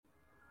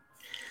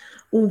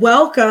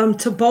Welcome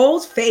to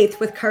Bold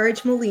Faith with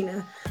Courage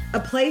Molina, a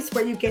place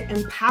where you get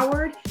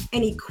empowered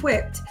and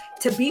equipped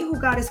to be who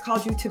God has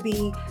called you to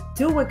be,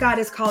 do what God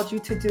has called you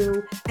to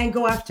do, and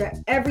go after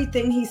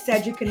everything He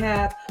said you could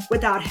have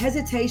without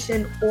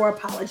hesitation or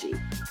apology.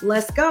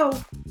 Let's go.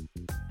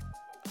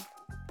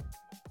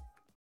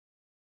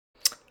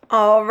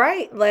 All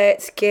right,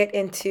 let's get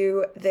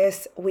into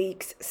this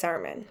week's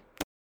sermon.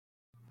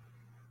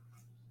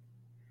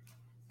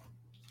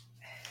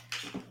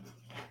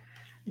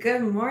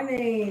 Good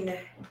morning.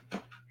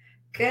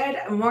 Good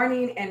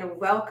morning and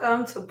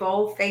welcome to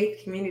Bold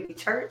Faith Community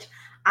Church.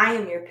 I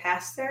am your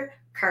pastor,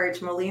 Courage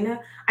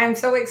Molina. I'm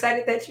so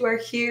excited that you are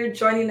here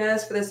joining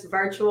us for this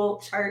virtual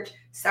church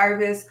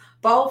service.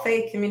 Bold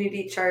Faith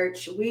Community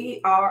Church, we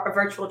are a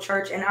virtual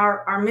church, and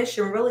our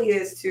mission really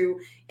is to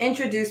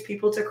introduce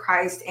people to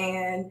Christ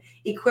and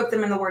equip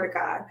them in the Word of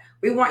God.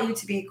 We want you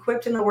to be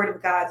equipped in the Word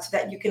of God so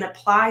that you can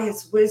apply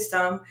His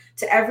wisdom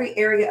to every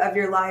area of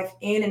your life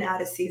in and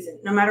out of season,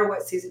 no matter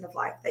what season of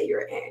life that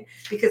you're in,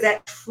 because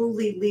that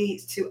truly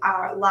leads to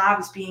our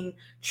lives being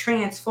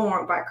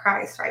transformed by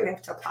Christ, right? We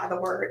have to apply the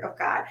Word of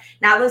God.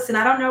 Now, listen,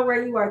 I don't know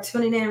where you are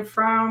tuning in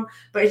from,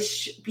 but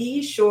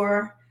be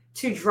sure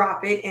to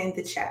drop it in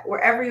the chat.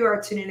 Wherever you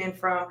are tuning in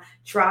from,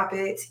 drop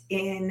it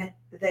in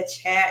the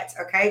chat,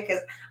 okay? Because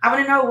I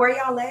want to know where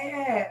y'all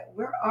at.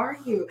 Where are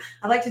you?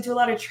 I like to do a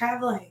lot of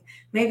traveling.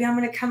 Maybe I'm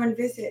going to come and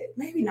visit.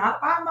 Maybe not.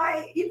 I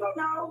might. You don't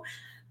know.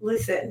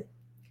 Listen,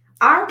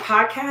 our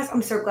podcast,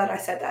 I'm so glad I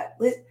said that.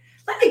 Let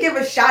me give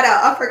a shout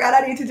out. I forgot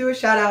I need to do a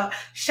shout out.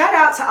 Shout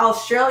out to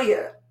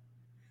Australia.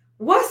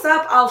 What's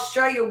up,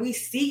 Australia? We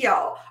see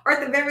y'all, or at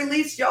the very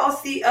least, y'all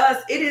see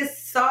us. It is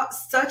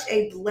such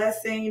a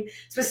blessing,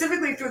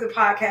 specifically through the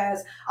podcast.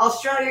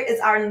 Australia is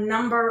our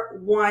number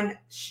one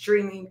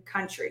streaming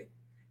country.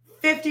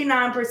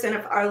 59%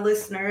 of our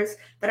listeners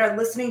that are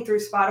listening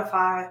through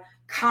Spotify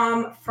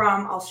come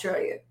from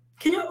Australia.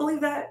 Can you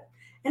believe that?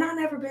 And I've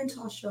never been to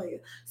Australia.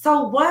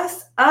 So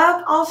what's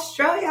up,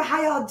 Australia?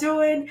 How y'all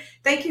doing?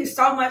 Thank you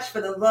so much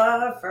for the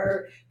love,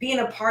 for being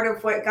a part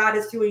of what God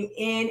is doing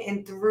in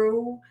and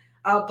through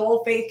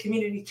Bold Faith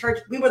Community Church.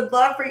 We would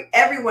love for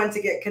everyone to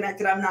get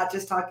connected. I'm not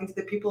just talking to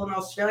the people in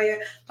Australia,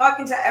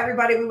 talking to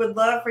everybody. We would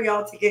love for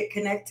y'all to get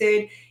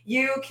connected.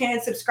 You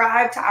can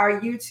subscribe to our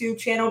YouTube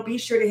channel. Be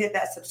sure to hit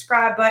that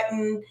subscribe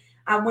button.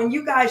 When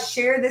you guys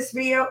share this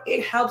video,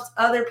 it helps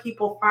other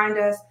people find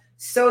us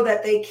so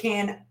that they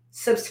can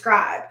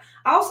subscribe.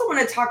 I also want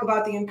to talk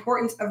about the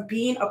importance of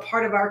being a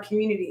part of our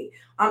community.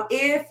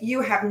 If you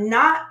have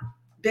not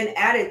been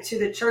added to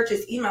the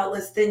church's email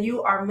list, then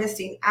you are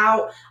missing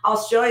out.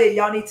 Australia,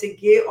 y'all need to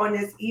get on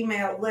this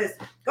email list.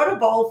 Go to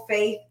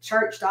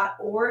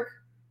boldfaithchurch.org,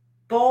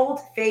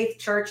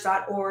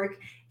 boldfaithchurch.org,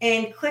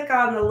 and click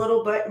on the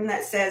little button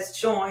that says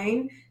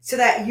join so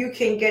that you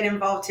can get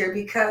involved here,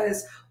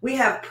 because we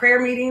have prayer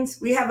meetings.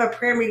 We have a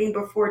prayer meeting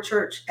before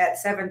church at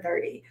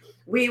 7:30.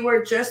 We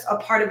were just a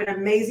part of an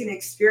amazing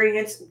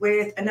experience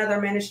with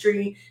another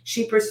ministry.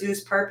 She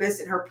Pursues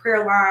Purpose in her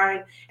prayer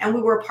line, and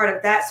we were a part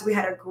of that. So we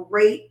had a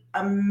great,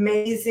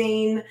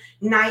 amazing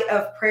night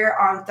of prayer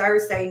on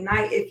Thursday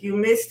night. If you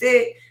missed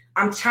it,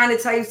 I'm trying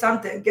to tell you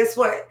something. Guess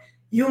what?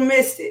 You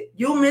missed it.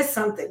 You missed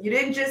something. You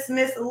didn't just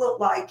miss a look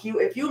like you.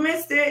 If you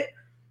missed it,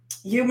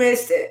 you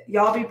missed it.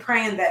 Y'all be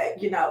praying that,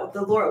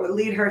 the Lord would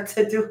lead her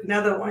to do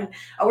another one.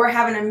 We're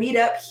having a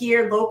meetup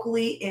here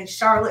locally in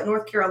Charlotte,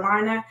 North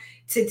Carolina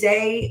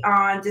today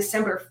today's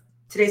December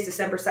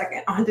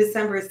 2nd. On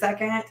December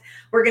 2nd,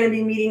 we're going to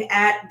be meeting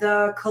at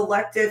the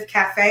Collective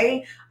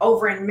Cafe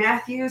over in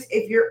Matthews.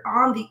 If you're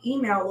on the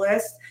email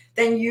list,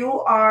 then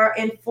you are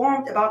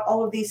informed about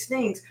all of these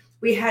things.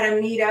 We had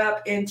a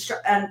meetup in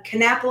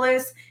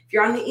Kannapolis. If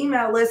you're on the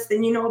email list,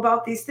 then you know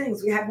about these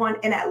things. We had one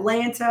in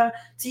Atlanta.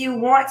 So you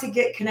want to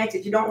get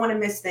connected. You don't want to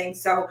miss things.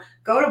 So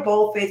go to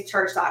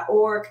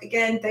boldfaithchurch.org.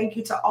 Again, thank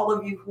you to all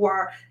of you who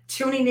are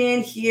tuning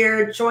in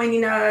here,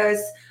 joining us.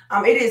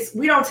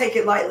 We don't take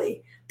it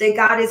lightly that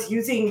God is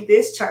using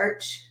this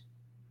church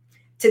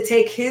to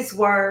take His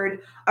word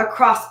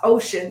across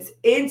oceans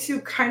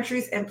into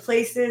countries and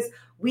places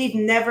we've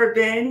never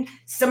been.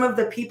 Some of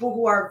the people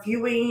who are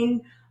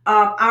viewing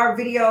our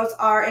videos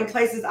are in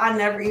places I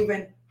never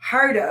even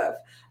heard of,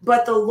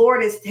 but the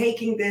Lord is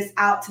taking this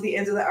out to the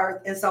ends of the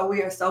earth. And so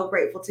we are so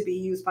grateful to be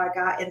used by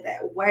God in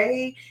that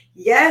way.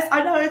 Yes,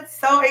 I know, it's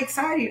so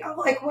exciting. I'm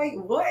like, wait,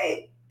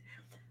 what?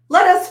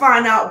 Let us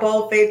find out.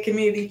 Bold Faith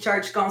Community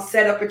Church gonna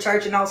set up a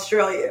church in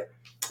Australia.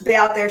 They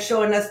out there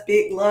showing us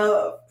big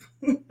love.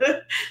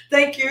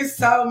 Thank you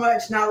so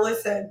much. Now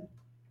listen,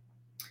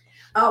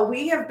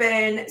 we have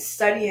been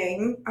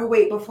studying. Oh,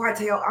 wait, before I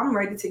tell you, I'm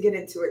ready to get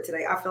into it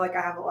today. I feel like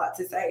I have a lot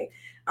to say.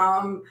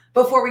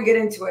 Before we get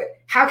into it,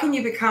 how can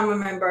you become a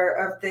member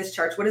of this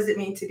church? What does it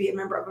mean to be a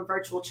member of a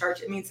virtual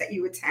church? It means that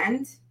you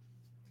attend.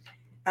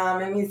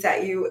 It means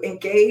that you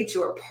engage,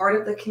 you are part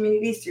of the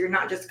community. So you're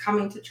not just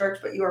coming to church,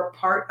 but you are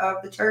part of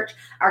the church.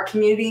 Our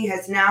community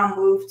has now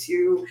moved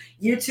to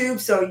YouTube,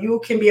 so you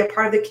can be a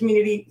part of the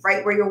community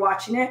right where you're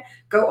watching it.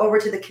 Go over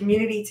to the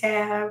community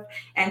tab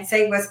and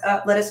say what's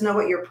up. Let us know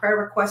what your prayer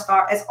requests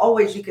are. As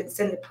always, you can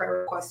send a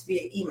prayer request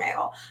via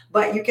email,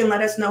 but you can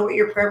let us know what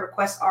your prayer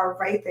requests are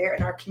right there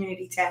in our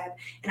community tab,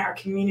 and our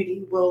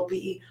community will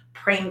be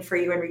praying for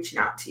you and reaching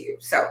out to you.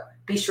 So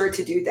be sure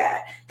to do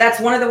that.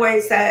 That's one of the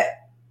ways that,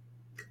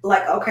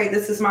 like, okay,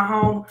 this is my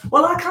home.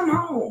 Well, I come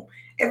home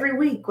every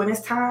week when it's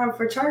time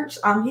for church.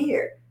 I'm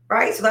here,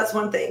 right? So that's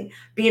one thing.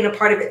 Being a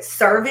part of it.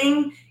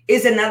 Serving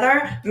is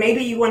another.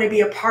 Maybe you want to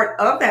be a part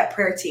of that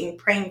prayer team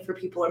praying for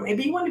people, or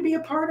maybe you want to be a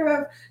part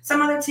of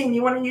some other team.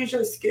 You want to use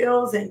your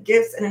skills and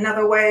gifts in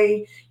another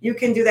way. You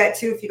can do that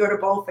too. If you go to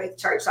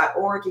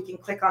boldfaithchurch.org, you can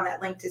click on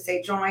that link to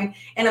say join.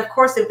 And of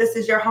course, if this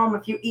is your home,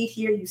 if you eat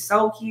here, you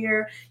sow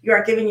here, you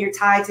are giving your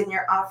tithes and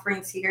your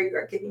offerings here, you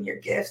are giving your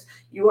gifts,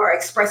 you are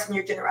expressing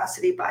your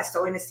generosity by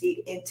sowing a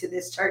seed into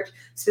this church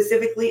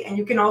specifically. And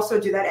you can also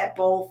do that at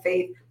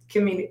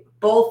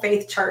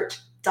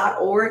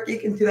boldfaithchurch.org. You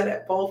can do that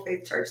at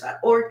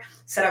boldfaithchurch.org.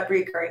 Set up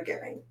recurring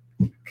giving.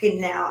 Okay,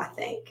 now I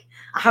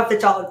hope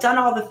that y'all have done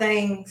all the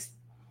things.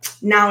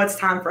 Now it's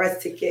time for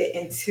us to get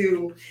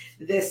into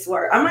this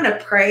word. I'm going to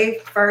pray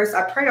first.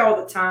 I pray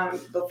all the time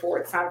before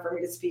it's time for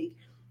me to speak.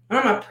 And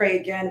I'm going to pray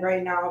again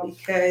right now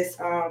because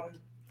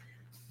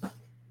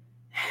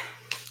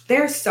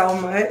there's so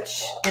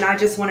much. And I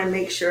just want to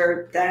make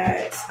sure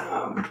that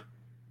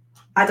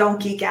I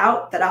don't geek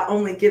out, that I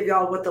only give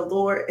y'all what the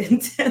Lord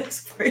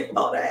intends for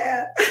y'all to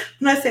have.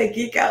 When I say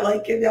geek out,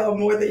 like give y'all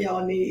more than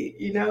y'all need,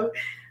 you know?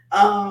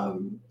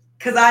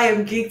 Because I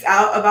am geeked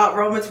out about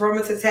Romans.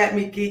 Romans has had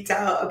me geeked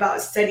out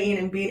about studying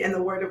and being in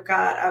the Word of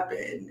God. I've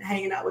been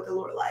hanging out with the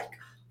Lord like,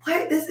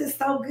 what? This is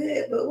so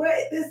good. But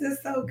what? This is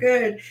so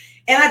good.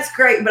 And that's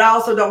great. But I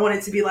also don't want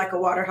it to be like a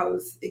water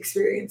hose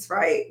experience,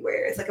 right?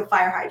 Where it's like a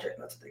fire hydrant.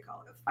 That's what they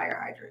call it, a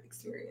fire hydrant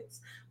experience,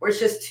 where it's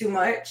just too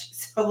much.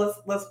 So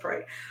let's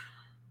pray.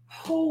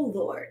 Oh,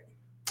 Lord,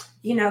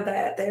 you know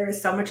that there is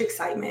so much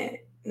excitement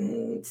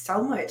and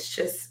so much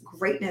just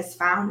greatness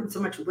found and so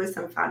much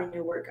wisdom found in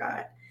your word,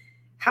 God.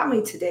 Help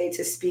me today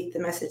to speak the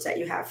message that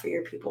you have for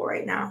your people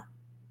right now.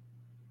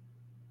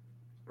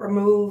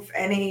 Remove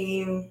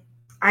any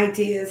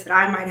ideas that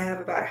I might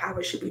have about how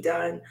it should be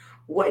done,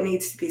 what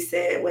needs to be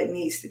said, what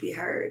needs to be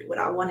heard, what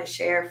I want to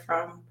share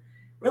from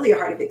really a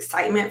heart of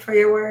excitement for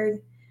your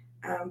word,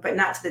 but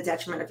not to the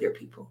detriment of your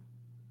people.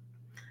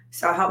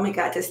 So help me,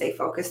 God, to stay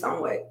focused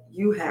on what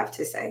you have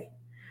to say.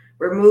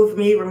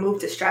 Remove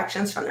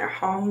distractions from their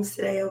homes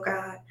today, oh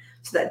God,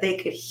 so that they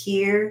could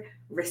hear,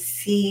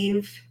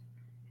 receive,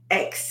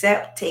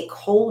 accept, take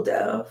hold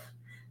of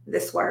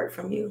this word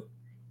from you.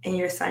 In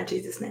your son,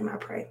 Jesus' name, I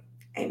pray.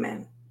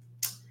 Amen.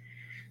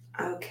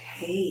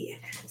 Okay.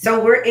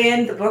 So we're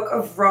in the book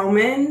of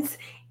Romans,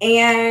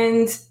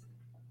 and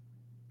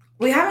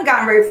we haven't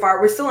gotten very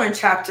far. We're still in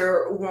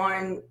chapter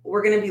 1.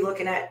 We're going to be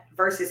looking at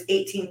verses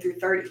 18 through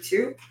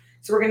 32.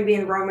 So we're going to be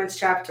in Romans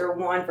chapter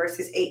 1,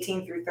 verses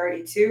 18 through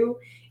 32.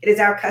 It is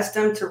our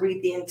custom to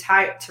read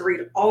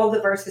all of the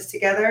verses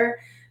together.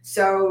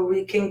 So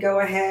we can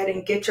go ahead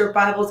and get your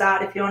Bibles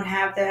out if you don't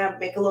have them.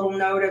 Make a little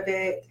note of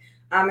it.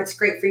 It's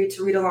great for you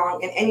to read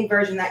along in any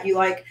version that you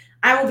like.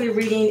 I will be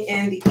reading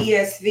in the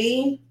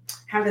ESV.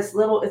 Have this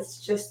little,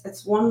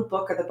 it's one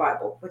book of the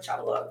Bible, which I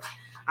love.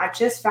 I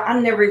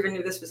never even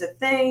knew this was a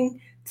thing.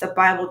 It's a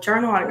Bible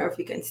journal. I don't know if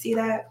you can see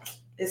that.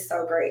 It's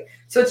so great.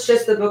 So it's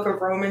just the book of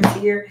Romans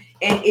here,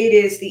 and it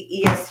is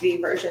the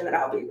ESV version that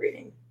I'll be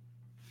reading.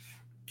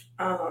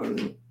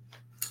 So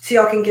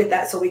y'all can get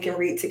that so we can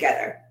read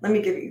together. Let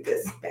me give you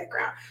this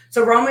background.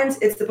 So Romans,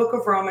 it's the book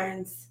of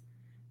Romans.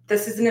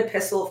 This is an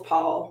epistle of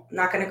Paul. I'm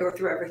not going to go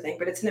through everything,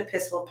 but it's an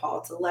epistle of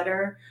Paul. It's a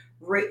letter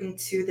written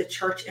to the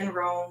church in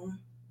Rome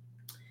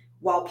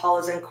while Paul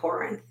is in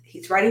Corinth.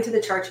 He's writing to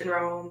the church in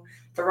Rome.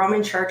 The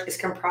Roman church is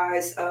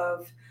comprised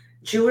of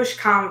Jewish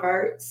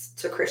converts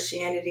to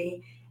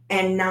Christianity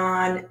and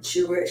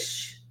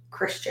non-Jewish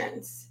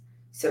Christians.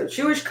 So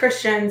Jewish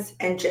Christians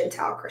and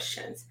Gentile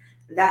Christians.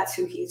 That's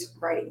who he's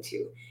writing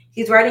to.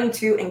 He's writing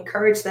to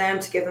encourage them,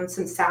 to give them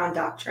some sound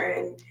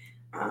doctrine.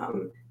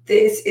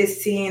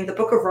 The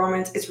book of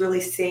Romans is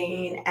really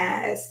seen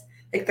as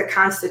like the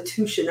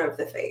constitution of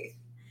the faith.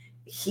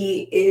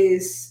 He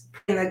is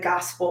putting the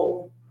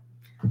gospel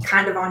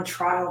kind of on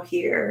trial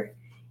here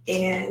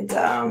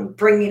and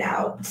bringing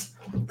out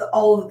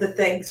all of the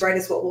things, right,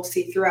 is what we'll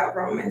see throughout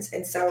Romans.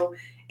 And so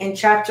in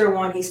chapter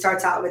 1, he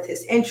starts out with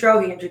his intro.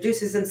 He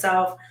introduces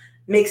himself,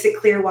 makes it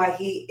clear why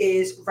he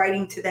is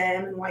writing to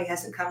them and why he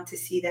hasn't come to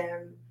see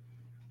them.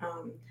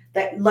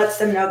 That lets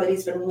them know that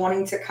he's been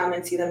wanting to come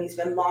and see them. He's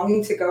been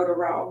longing to go to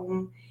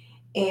Rome,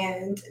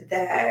 and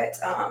that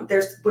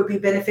would be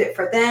benefit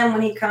for them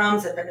when he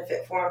comes and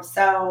benefit for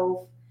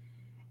himself.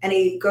 And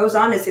he goes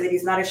on to say that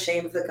he's not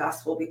ashamed of the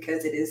gospel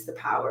because it is the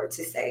power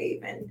to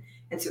save. And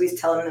so he's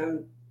telling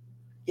them,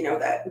 you know,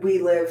 that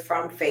we live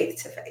from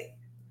faith to faith,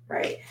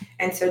 right?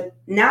 And so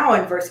now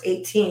in verse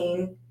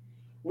 18,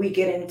 we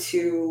get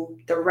into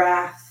the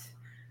wrath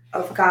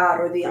of God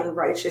or the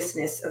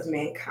unrighteousness of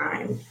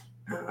mankind.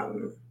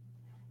 Um,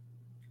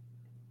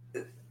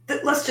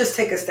 let's just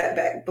take a step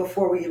back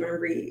before we even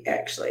read.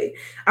 Actually,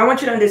 I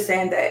want you to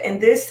understand that in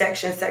this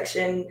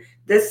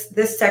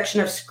this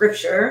section of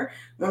scripture,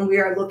 when we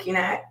are looking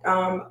at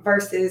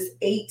verses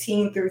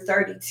 18 through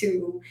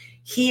 32,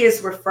 he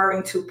is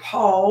referring to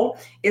Paul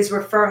is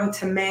referring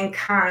to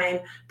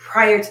mankind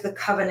prior to the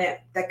covenant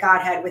that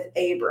God had with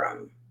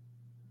Abram,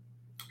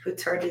 who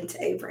turned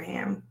into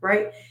Abraham.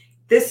 Right,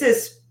 this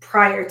is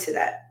prior to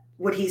that,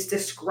 what he's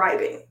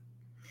describing.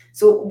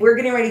 So we're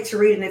getting ready to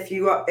read, and if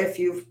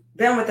you've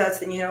been with us,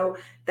 then you know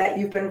that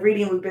we've been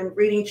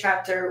reading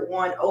chapter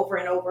 1 over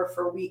and over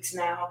for weeks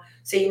now.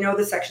 So you know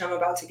the section I'm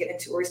about to get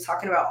into where he's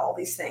talking about all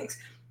these things.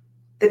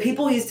 The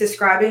people he's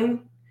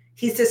describing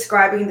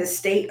the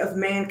state of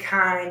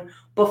mankind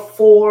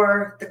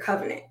before the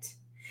covenant.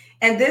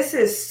 And this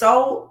is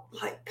so,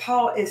 like,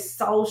 Paul is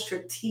so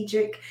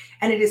strategic,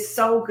 and it is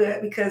so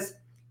good because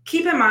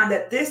keep in mind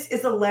that this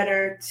is a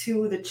letter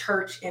to the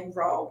church in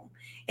Rome.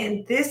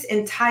 And this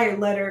entire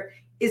letter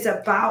is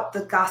about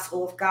the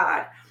gospel of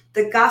God.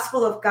 The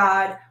gospel of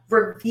God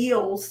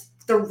reveals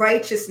the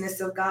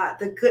righteousness of God,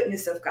 the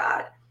goodness of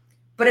God.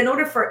 But in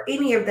order for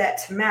any of that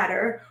to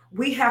matter,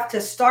 we have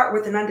to start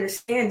with an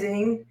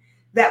understanding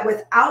that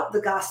without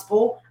the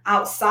gospel,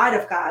 outside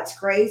of God's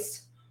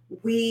grace,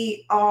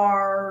 we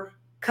are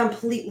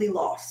completely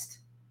lost.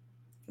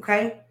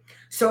 Okay?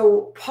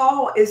 So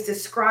Paul is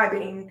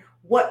describing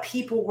what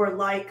people were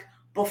like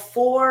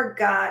before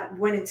God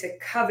went into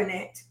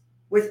covenant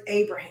with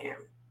Abraham.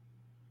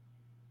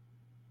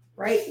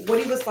 Right?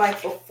 What he was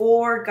like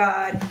before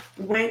God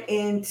went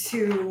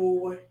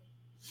into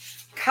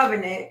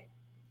covenant,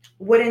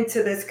 went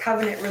into this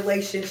covenant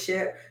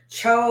relationship,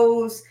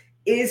 chose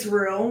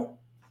Israel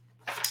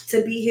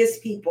to be his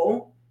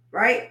people,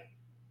 right?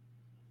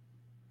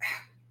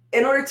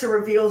 In order to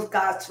reveal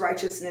God's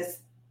righteousness,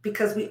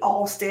 because we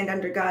all stand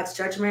under God's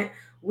judgment,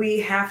 we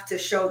have to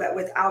show that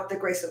without the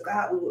grace of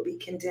God, we will be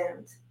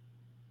condemned.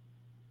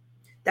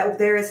 That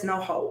there is no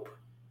hope.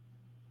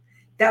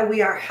 That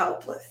we are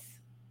helpless.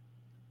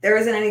 There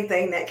isn't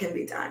anything that can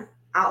be done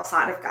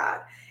outside of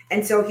God.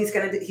 And so he's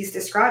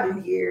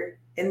describing here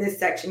in this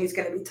section, he's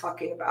going to be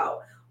talking about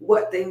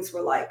what things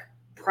were like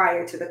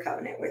prior to the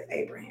covenant with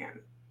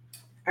Abraham.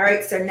 All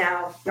right, so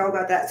now y'all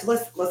got that. So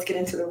let's get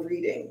into the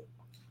reading.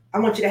 I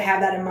want you to have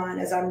that in mind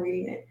as I'm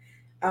reading it.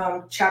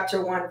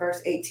 Chapter 1,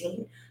 verse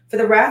 18. For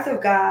the wrath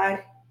of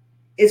God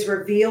is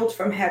revealed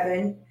from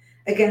heaven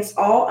against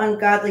all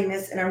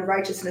ungodliness and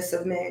unrighteousness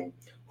of men,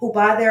 who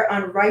by their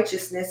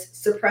unrighteousness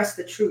suppress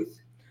the truth.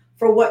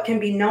 For what can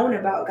be known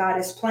about God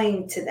is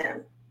plain to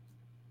them.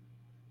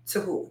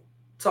 To who?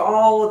 To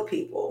all the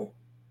people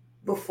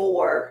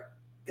before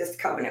this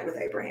covenant with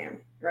Abraham,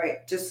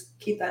 right? Just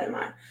keep that in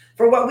mind.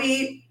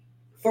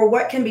 For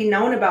what can be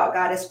known about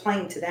God is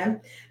plain to them,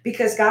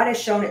 because God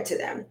has shown it to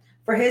them.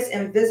 For his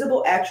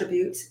invisible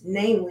attributes,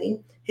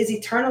 namely his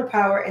eternal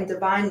power and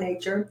divine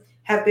nature,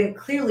 have been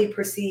clearly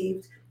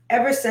perceived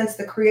ever since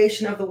the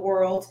creation of the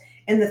world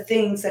and the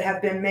things that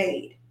have been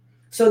made.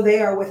 So they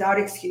are without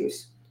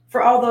excuse.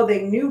 For although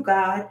they knew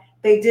God,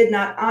 they did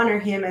not honor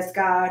him as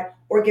God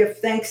or give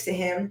thanks to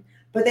him,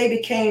 but they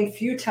became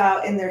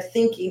futile in their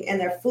thinking, and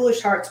their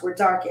foolish hearts were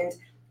darkened.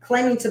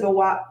 Claiming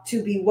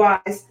to be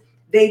wise,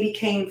 they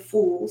became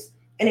fools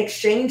and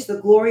exchanged the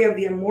glory of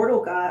the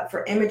immortal God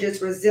for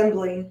images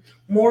resembling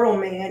mortal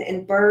man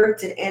and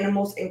birds and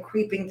animals and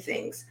creeping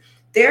things.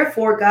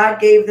 Therefore,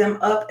 God gave them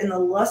up in the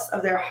lust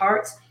of their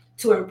hearts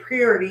to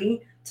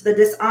impurity, to the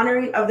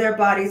dishonoring of their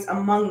bodies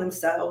among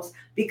themselves,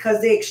 because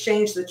they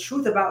exchanged the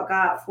truth about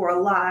God for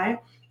a lie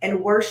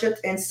and worshiped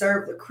and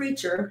served the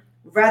creature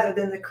rather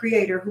than the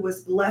Creator, who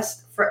is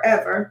blessed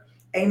forever.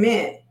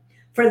 Amen.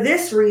 For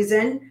this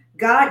reason,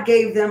 God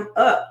gave them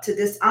up to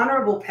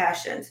dishonorable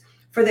passions,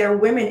 for their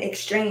women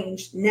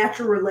exchanged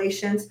natural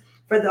relations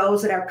for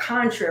those that are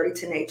contrary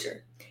to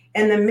nature.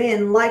 And the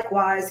men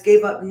likewise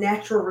gave up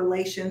natural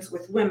relations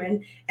with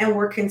women and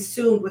were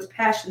consumed with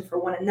passion for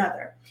one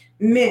another,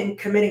 men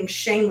committing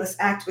shameless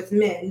acts with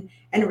men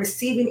and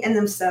receiving in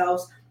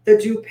themselves the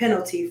due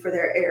penalty for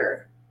their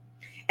error.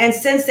 And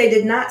since they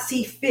did not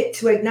see fit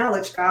to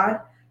acknowledge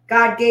God,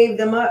 God gave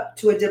them up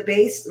to a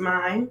debased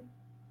mind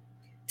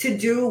to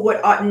do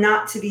what ought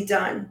not to be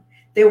done.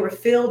 They were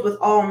filled with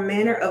all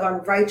manner of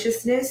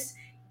unrighteousness,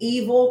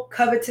 evil,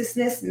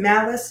 covetousness,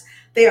 malice.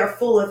 They are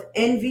full of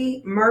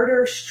envy,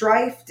 murder,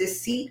 strife,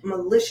 deceit,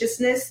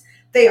 maliciousness.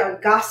 They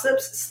are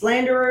gossips,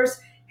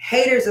 slanderers,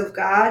 haters of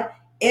God,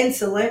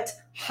 insolent,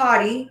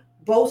 haughty,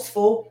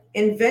 boastful,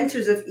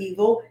 inventors of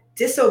evil,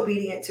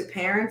 disobedient to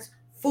parents,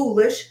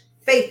 foolish,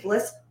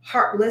 faithless,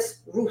 heartless,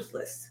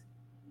 ruthless.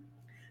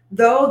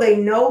 Though they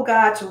know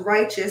God's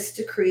righteous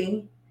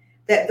decree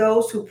that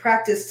those who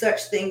practice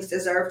such things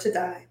deserve to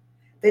die,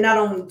 they not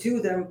only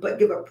do them, but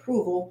give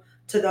approval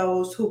to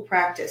those who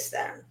practice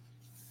them.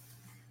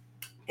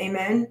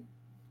 Amen.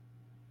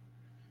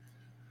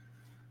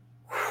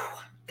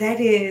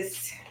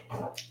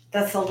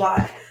 That's a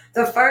lot.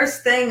 The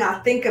first thing I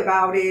think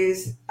about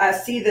is I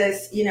see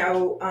this,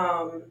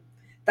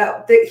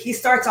 that he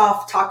starts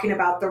off talking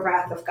about the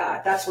wrath of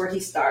God. That's where he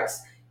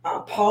starts.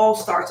 Paul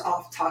starts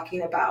off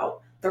talking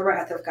about the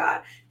wrath of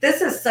God.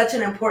 This is such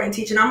an important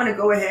teaching. I'm going to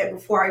go ahead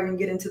before I even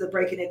get into the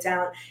breaking it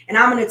down, and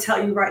I'm going to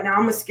tell you right now.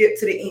 I'm going to skip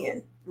to the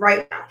end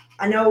right now.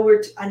 I know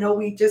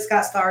we just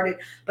got started,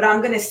 but I'm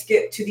going to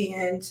skip to the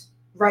end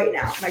right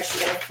now. I'm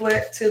actually going to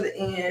flip to the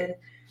end.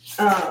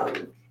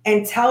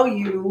 And tell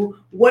you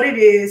what it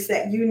is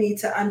that you need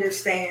to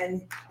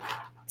understand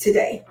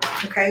today.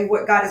 Okay,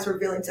 what God is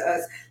revealing to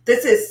us.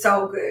 This is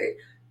so good.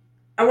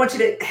 I want you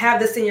to have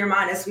this in your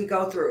mind as we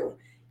go through.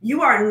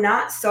 You are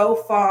not so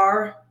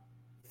far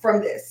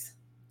from this.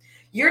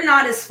 You're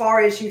not as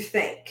far as you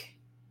think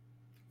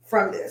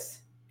from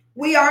this.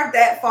 We aren't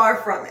that far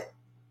from it.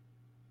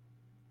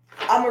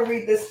 I'm gonna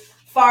read this.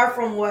 Far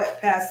from what,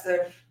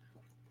 Pastor?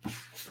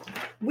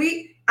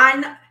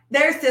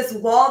 There's this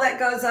wall that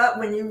goes up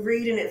when you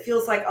read and it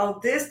feels like,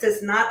 oh, this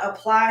does not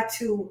apply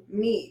to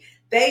me.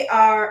 They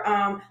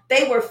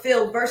were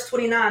filled, verse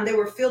 29, they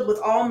were filled with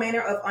all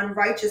manner of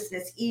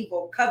unrighteousness,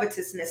 evil,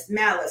 covetousness,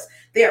 malice.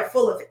 They are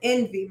full of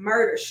envy,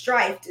 murder,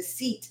 strife,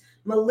 deceit,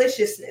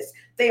 maliciousness.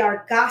 They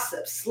are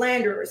gossips,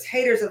 slanderers,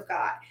 haters of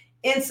God,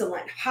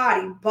 insolent,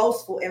 haughty,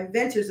 boastful,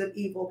 inventors of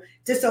evil,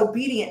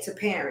 disobedient to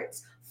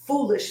parents,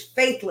 foolish,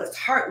 faithless,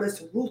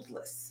 heartless,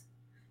 ruthless.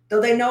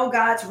 Though they know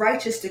God's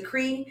righteous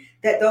decree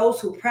that those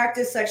who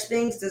practice such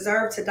things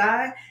deserve to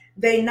die,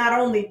 they not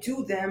only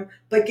do them,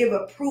 but give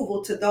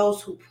approval to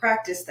those who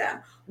practice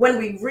them. When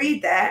we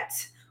read that,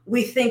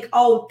 we think,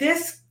 oh,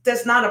 this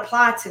does not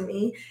apply to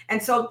me.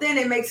 And so then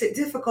it makes it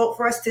difficult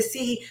for us to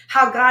see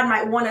how God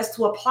might want us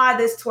to apply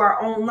this to our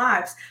own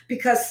lives.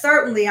 Because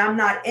certainly I'm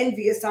not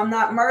envious. I'm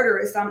not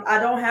murderous. I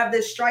don't have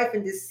this strife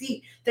and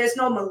deceit. There's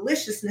no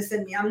maliciousness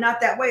in me. I'm not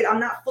that way. I'm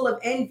not full of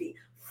envy.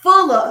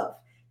 Full of.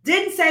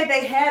 Didn't say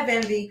they have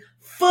envy,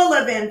 full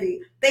of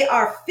envy. They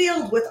are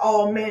filled with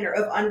all manner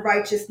of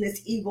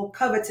unrighteousness, evil,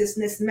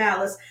 covetousness,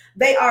 malice.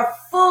 They are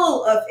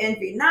full of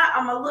envy. Not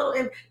I'm a little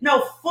envy.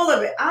 No, full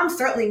of it. I'm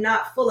certainly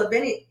not full of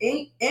any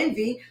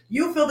envy.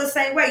 You feel the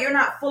same way. You're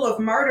not full of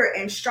murder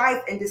and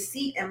strife and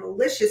deceit and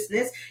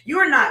maliciousness.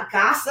 You're not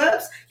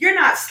gossips. You're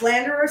not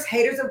slanderers,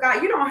 haters of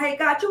God. You don't hate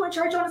God. You in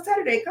church on a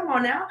Saturday. Come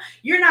on now.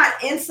 You're not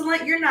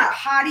insolent. You're not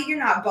haughty. You're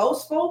not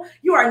boastful.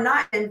 You are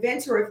not an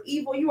inventor of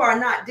evil. You are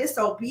not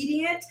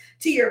disobedient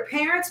to your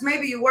parents.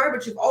 Maybe you were,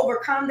 but you've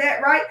overcome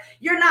that, right?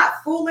 You're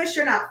not foolish.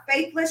 You're not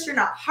faithless. You're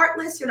not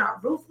heartless. You're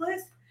not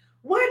ruthless.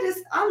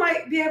 I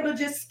might be able to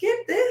just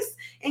skip this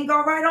and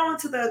go right on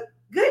to the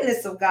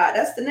goodness of God.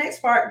 That's the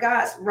next part,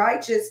 God's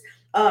righteous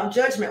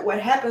judgment. What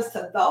happens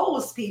to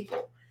those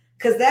people?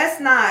 Because that's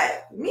not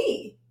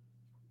me.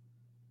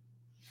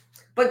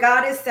 But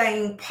God is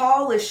saying,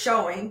 Paul is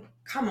showing,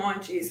 come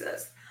on,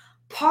 Jesus.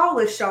 Paul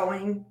is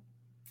showing,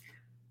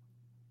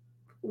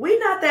 we're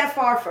not that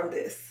far from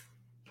this.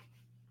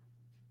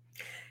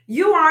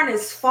 You aren't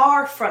as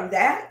far from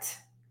that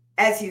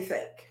as you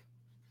think.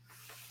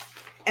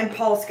 And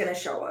Paul's going to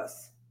show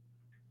us.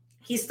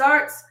 He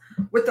starts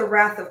with the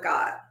wrath of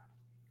God.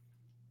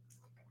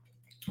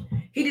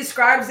 He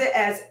describes it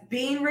as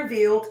being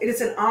revealed. It is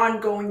an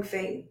ongoing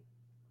thing.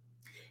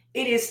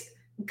 It is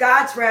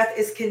God's wrath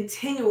is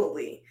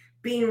continually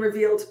being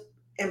revealed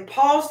in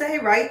Paul's day,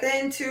 right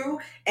then too,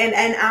 and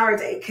our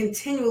day,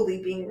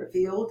 continually being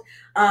revealed.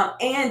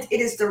 And it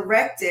is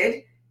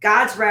directed.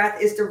 God's wrath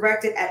is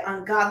directed at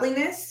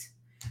ungodliness,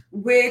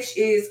 which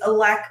is a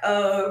lack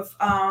of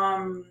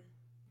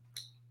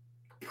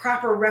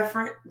proper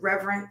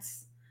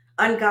reverence.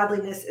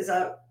 Ungodliness is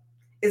a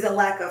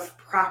lack of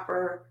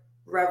proper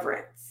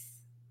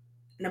reverence,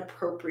 an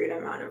appropriate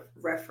amount of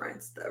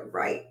reverence, the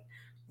right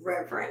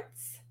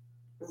reverence.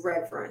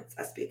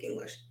 I speak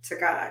English to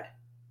God.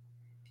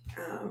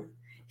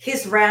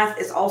 His wrath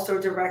is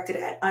also directed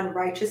at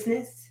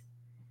unrighteousness,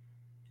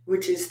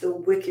 which is the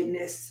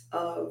wickedness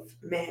of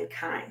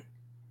mankind.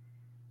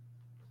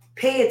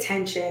 Pay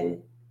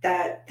attention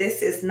that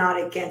this is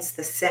not against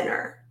the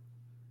sinner.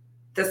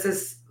 This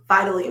is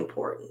vitally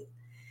important.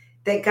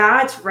 That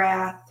God's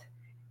wrath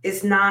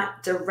is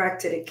not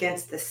directed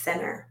against the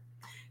sinner.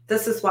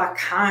 This is why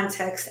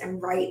context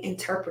and right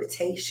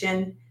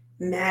interpretation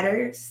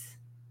matters.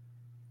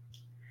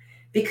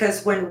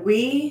 Because when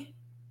we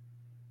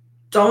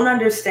don't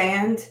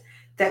understand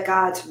that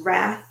God's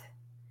wrath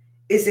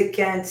is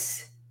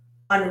against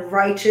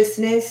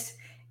unrighteousness,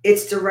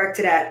 it's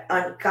directed at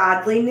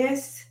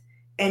ungodliness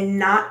and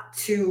not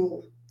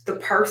to the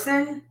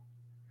person,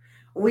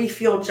 we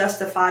feel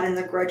justified in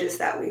the grudges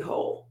that we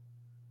hold.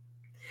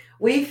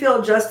 We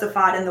feel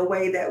justified in the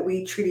way that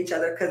we treat each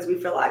other because we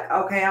feel like,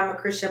 okay, I'm a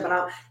Christian,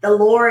 but the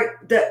Lord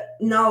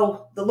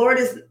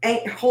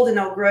ain't holding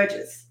no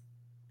grudges.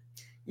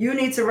 You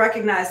need to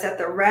recognize that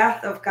the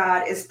wrath of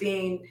God is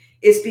being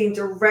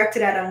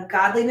directed at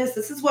ungodliness.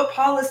 This is what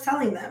Paul is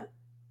telling them.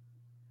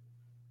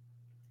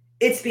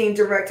 It's being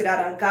directed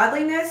at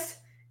ungodliness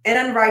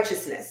and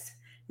unrighteousness,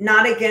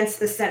 not against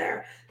the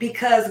sinner,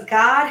 because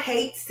God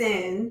hates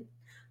sin,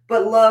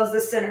 but loves the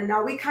sinner.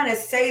 Now, we kind of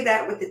say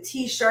that with the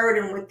t-shirt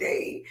and with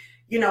the,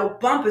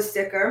 bumper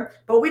sticker,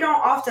 but we don't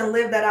often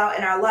live that out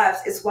in our lives.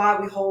 It's why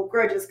we hold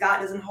grudges. God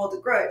doesn't hold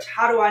a grudge.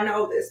 How do I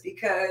know this?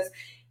 Because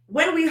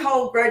when we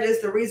hold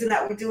grudges, the reason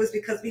that we do is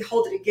because we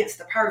hold it against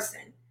the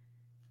person.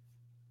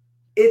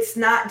 It's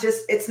not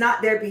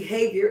their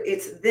behavior,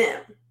 it's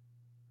them.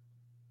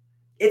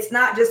 It's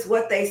not just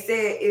what they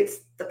said, it's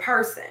the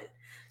person.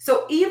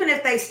 So even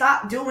if they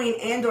stop doing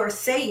and or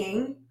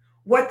saying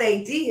what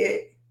they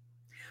did,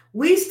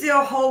 we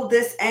still hold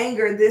this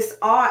anger, this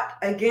ought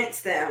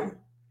against them.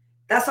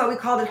 That's why we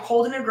call it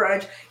holding a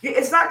grudge.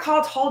 It's not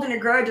called holding a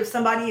grudge if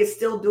somebody is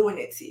still doing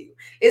it to you.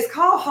 It's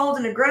called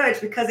holding a grudge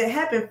because it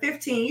happened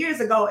 15 years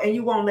ago and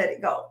you won't let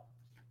it go.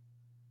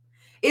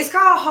 It's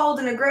called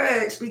holding a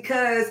grudge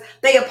because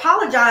they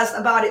apologized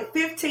about it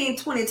 15,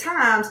 20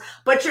 times,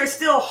 but you're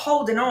still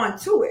holding on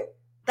to it.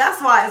 That's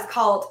why it's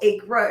called a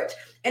grudge.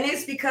 And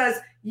it's because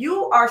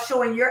you are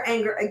showing your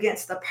anger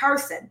against the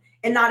person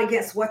and not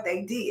against what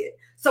they did.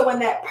 So when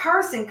that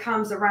person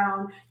comes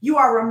around, you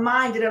are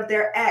reminded of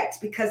their act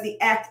because the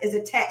act is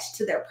attached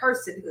to their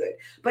personhood.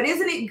 But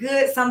isn't it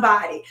good,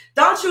 somebody?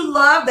 Don't you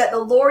love that the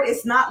Lord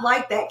is not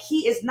like that?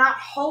 He is not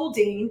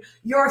holding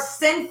your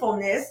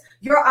sinfulness,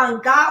 your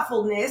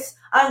ungodliness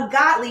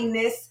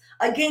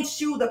against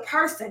you, the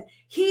person.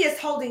 He is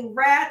holding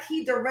wrath.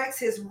 He directs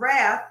his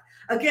wrath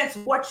against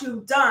what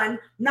you've done,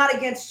 not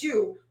against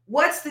you.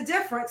 What's the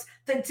difference?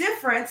 The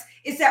difference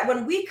is that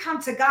when we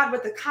come to God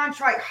with a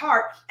contrite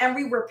heart and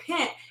we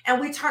repent and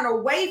we turn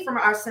away from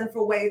our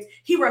sinful ways,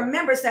 he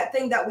remembers that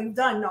thing that we've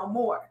done no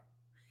more.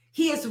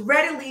 He is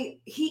ready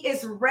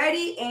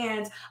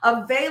and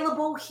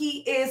available.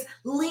 He is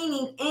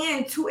leaning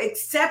into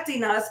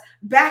accepting us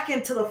back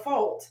into the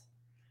fold.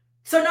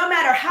 So no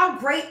matter how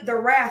great the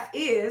wrath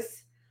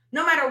is,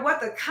 no matter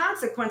what the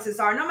consequences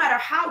are, no matter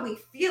how we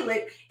feel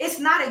it, it's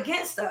not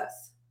against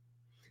us.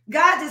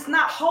 God is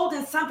not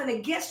holding something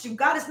against you.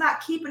 God is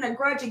not keeping a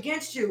grudge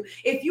against you.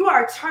 If you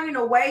are turning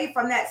away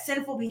from that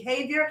sinful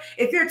behavior,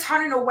 if you're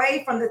turning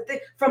away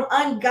from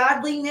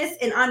ungodliness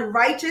and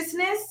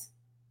unrighteousness,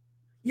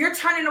 you're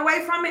turning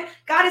away from it,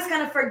 God is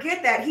going to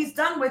forget that. He's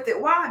done with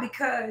it. Why?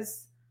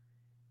 Because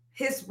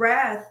his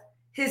wrath,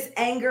 his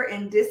anger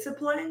and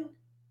discipline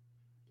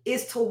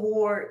is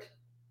toward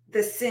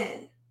the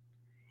sin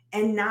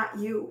and not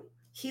you.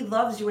 He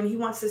loves you and he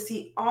wants to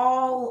see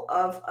all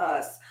of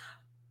us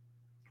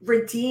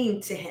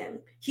redeemed to him.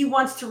 He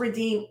wants to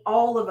redeem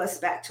all of us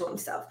back to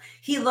himself.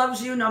 He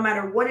loves you no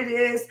matter what it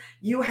is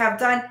you have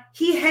done.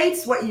 He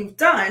hates what you've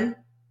done,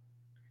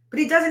 but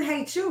he doesn't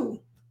hate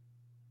you.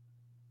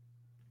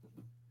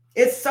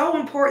 It's so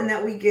important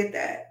that we get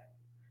that.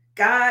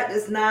 God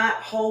does not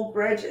hold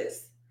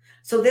grudges.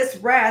 So this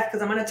wrath,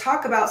 because I'm going to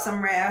talk about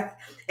some wrath,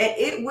 and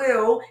it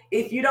will,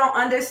 if you don't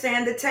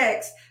understand the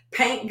text,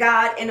 paint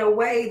God in a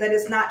way that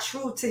is not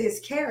true to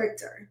his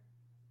character.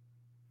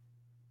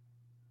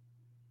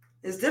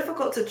 It's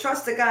difficult to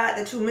trust a God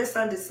that you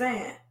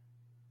misunderstand.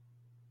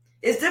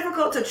 It's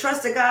difficult to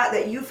trust a God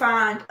that you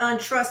find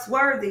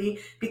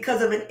untrustworthy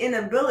because of an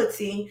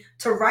inability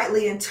to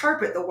rightly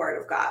interpret the word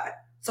of God.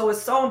 So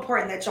it's so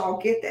important that y'all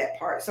get that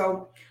part.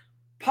 So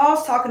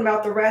Paul's talking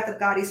about the wrath of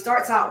God. He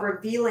starts out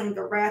revealing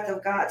the wrath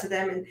of God to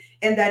them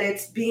and that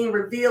it's being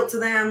revealed to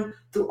them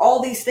through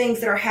all these things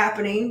that are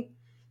happening.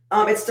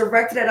 It's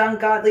directed at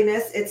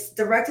ungodliness. It's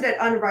directed at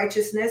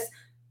unrighteousness.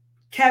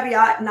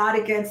 Caveat, not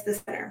against the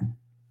sinner.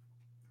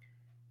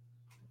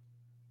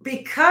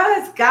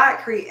 Because God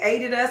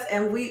created us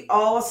and we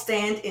all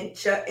stand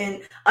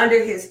in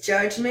under his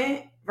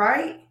judgment,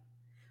 right?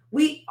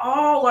 We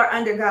all are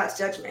under God's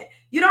judgment.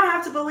 You don't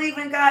have to believe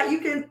in God.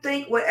 You can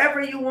think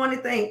whatever you want to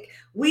think.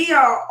 We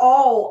are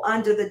all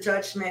under the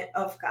judgment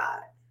of God.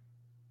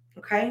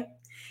 Okay?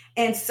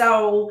 And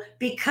so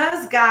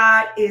because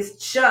God is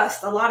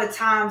just, a lot of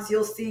times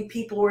you'll see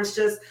people where it's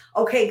just,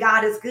 okay,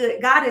 God is good.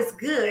 God is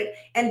good.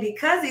 And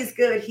because he's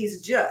good,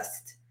 he's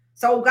just.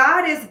 So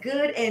God is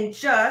good and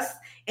just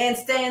and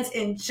stands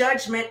in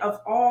judgment of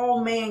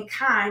all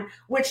mankind,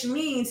 which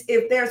means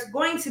if there's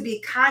going to be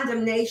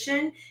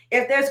condemnation,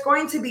 if there's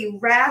going to be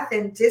wrath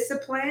and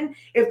discipline,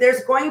 if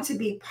there's going to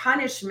be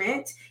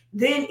punishment,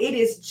 then it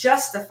is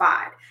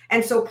justified.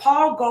 And so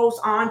Paul goes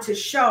on to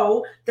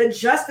show the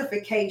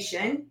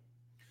justification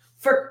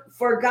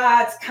for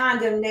God's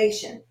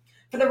condemnation.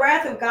 For the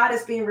wrath of God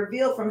is being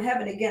revealed from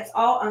heaven against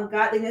all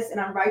ungodliness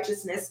and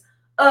unrighteousness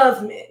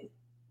of men.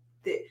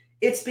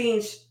 It's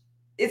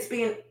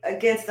being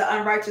against the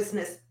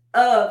unrighteousness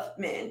of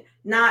men,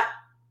 not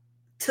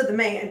to the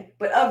man,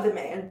 but of the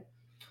man,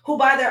 who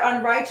by their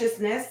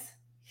unrighteousness,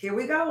 here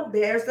we go,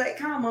 there's that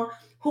comma,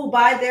 who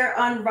by their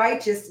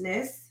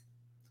unrighteousness,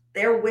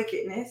 their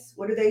wickedness,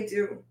 what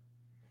do?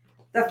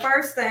 The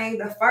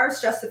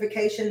first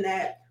justification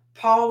that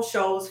Paul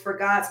shows for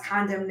God's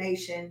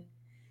condemnation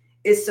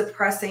is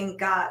suppressing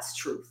God's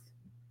truth.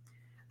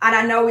 And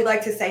I know we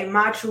like to say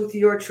my truth,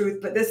 your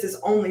truth, but this is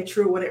only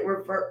true when it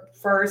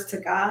refers to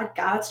God,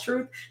 God's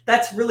truth.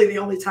 That's really the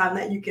only time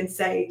that you can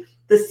say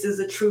this is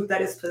a truth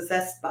that is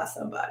possessed by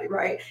somebody,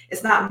 right?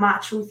 It's not my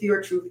truth,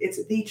 your truth.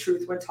 It's the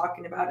truth when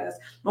talking about us.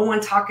 But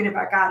when talking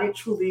about God, it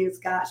truly is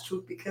God's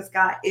truth because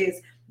God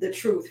is the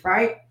truth,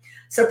 right?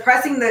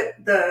 Suppressing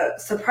the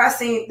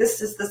suppressing,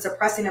 this is the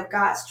suppressing of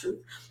God's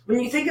truth. When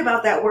you think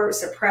about that word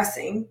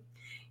suppressing,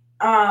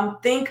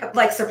 think of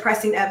like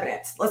suppressing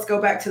evidence. Let's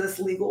go back to this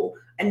legal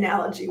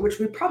analogy, which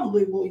we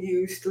probably will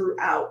use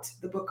throughout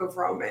the book of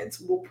Romans.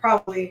 We'll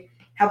probably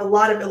have a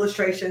lot of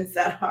illustrations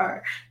that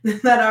are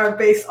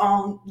based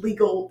on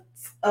legal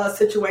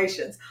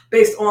situations,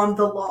 based on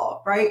the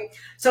law, right?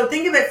 So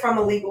think of it from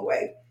a legal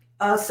way.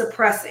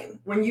 Suppressing.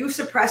 When you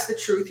suppress the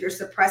truth, you're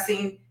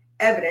suppressing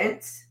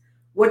evidence.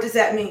 What does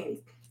that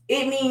mean?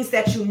 It means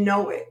that you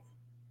know it.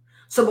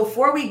 So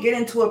before we get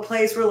into a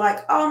place where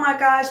like, oh my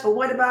gosh, but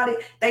what about it?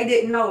 They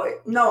didn't know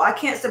it. No, I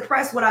can't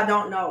suppress what I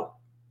don't know.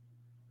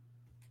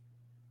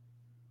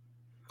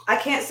 I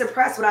can't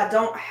suppress what I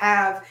don't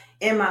have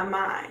in my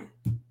mind,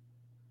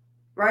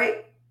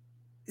 right?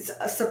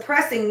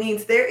 Suppressing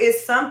means there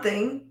is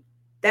something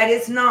that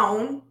is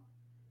known,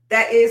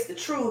 that is the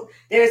truth.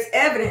 There's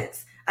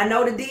evidence. I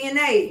know the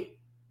DNA.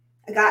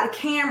 I got a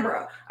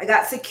camera. I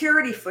got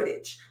security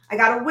footage. I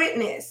got a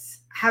witness.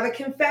 I have a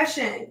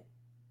confession.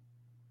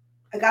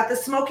 I got the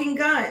smoking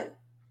gun,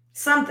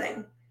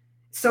 something.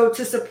 So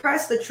to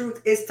suppress the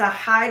truth is to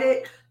hide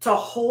it, to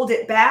hold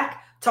it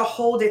back, to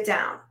hold it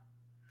down.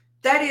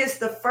 That is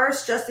the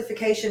first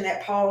justification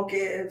that Paul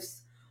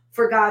gives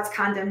for God's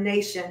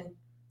condemnation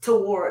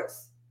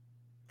towards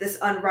this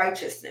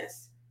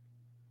unrighteousness.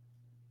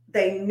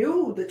 They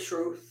knew the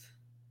truth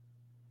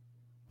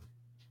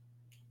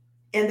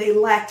and they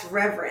lacked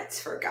reverence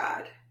for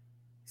God.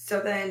 So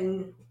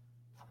then,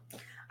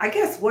 I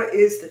guess what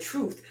is the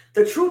truth?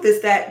 The truth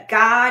is that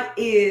God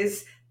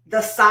is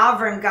the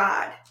sovereign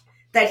God,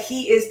 that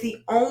he is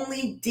the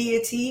only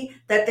deity,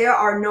 that there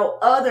are no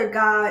other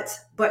gods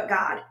but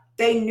God.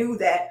 They knew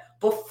that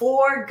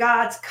before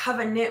God's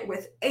covenant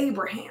with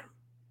Abraham.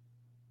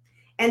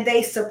 And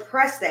they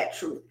suppressed that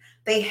truth.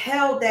 They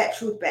held that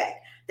truth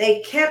back.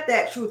 They kept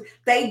that truth.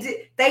 They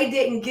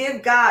didn't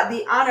give God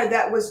the honor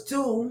that was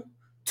due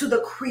to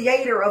the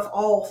creator of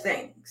all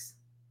things.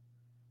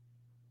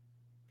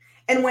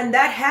 And when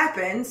that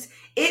happens,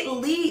 it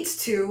leads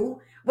to,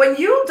 when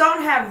you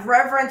don't have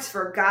reverence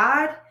for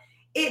God,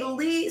 it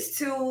leads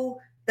to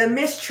the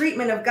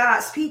mistreatment of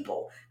God's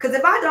people. Because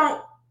if I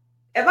don't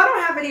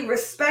have any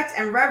respect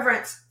and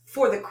reverence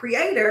for the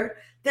creator,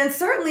 then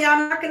certainly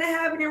I'm not going to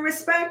have any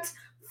respect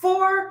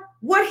for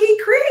what he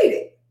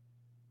created.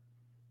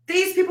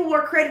 These people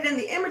were created in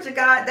the image of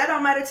God. That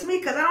don't matter to me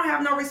because I don't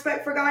have no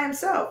respect for God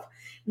himself.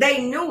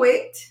 They knew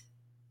it,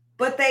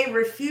 but they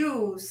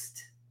refused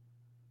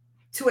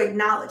to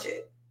acknowledge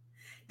it.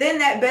 Then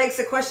that begs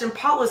the question.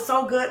 Paul is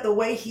so good the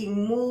way he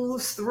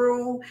moves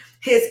through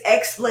his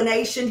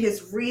explanation,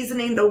 his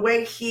reasoning, the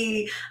way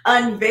he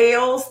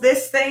unveils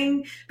this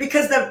thing,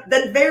 because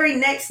the very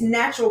next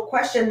natural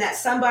question that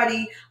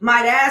somebody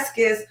might ask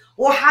is,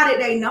 well, how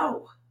did they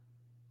know?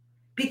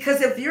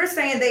 Because if you're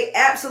saying they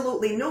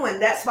absolutely knew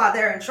and that's why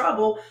they're in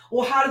trouble,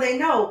 well, how do they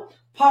know?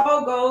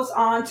 Paul goes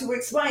on to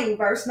explain,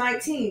 verse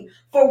 19,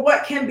 for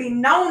what can be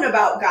known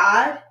about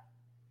God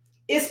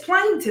is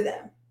plain to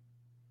them.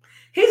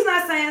 He's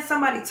not saying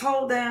somebody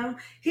told them.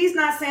 He's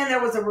not saying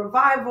there was a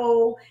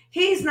revival.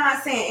 He's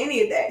not saying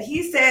any of that.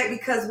 He said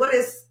because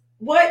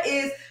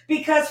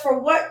for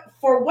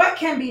what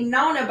can be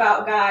known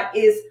about God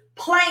is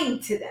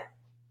plain to them.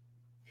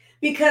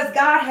 Because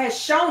God has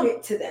shown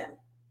it to them.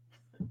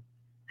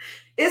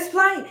 It's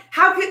plain.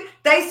 How could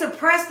they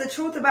suppress the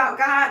truth about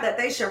God, that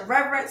they should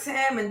reverence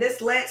him, and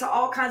this led to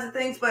all kinds of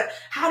things, but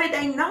how did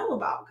they know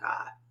about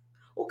God?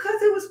 Well,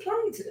 because it was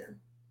plain to them.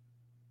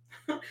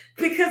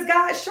 Because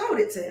God showed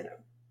it to them.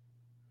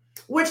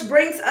 Which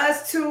brings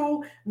us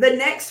to the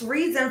next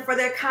reason for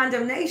their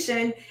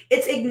condemnation.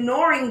 It's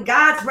ignoring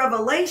God's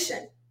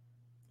revelation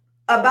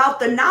about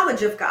the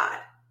knowledge of God.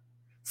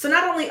 So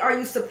not only are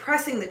you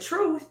suppressing the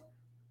truth,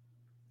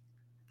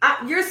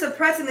 you're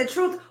suppressing the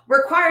truth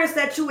requires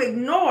that you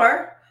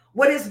ignore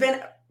what has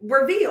been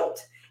revealed.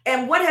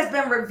 And what has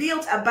been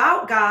revealed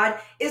about God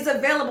is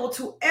available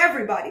to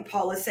everybody,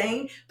 Paul is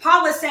saying.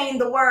 Paul is saying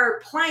the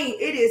word plain.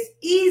 It is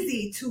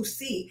easy to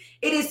see.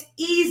 It is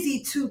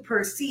easy to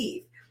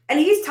perceive. And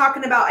he's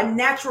talking about a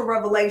natural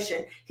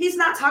revelation. He's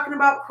not talking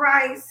about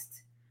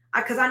Christ,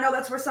 because I know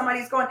that's where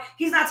somebody's going.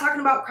 He's not talking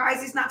about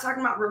Christ. He's not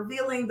talking about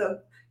revealing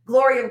the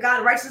glory of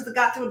God, righteousness of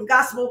God through the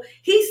gospel.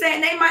 He's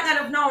saying they might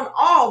not have known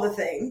all the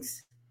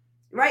things,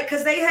 right?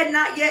 Because they had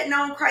not yet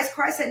known Christ.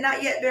 Christ had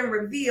not yet been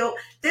revealed.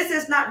 This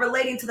is not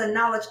relating to the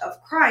knowledge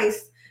of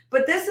Christ,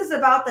 but this is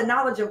about the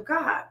knowledge of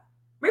God.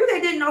 Maybe they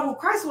didn't know who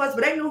Christ was,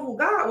 but they knew who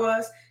God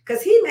was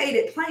because he made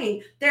it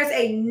plain. There's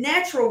a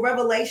natural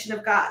revelation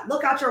of God.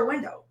 Look out your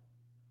window.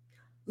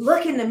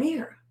 Look in the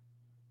mirror.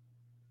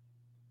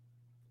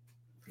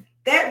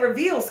 That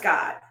reveals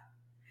God.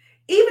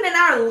 Even in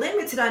our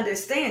limited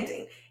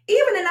understanding,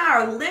 even in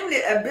our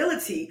limited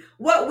ability,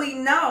 what we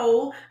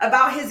know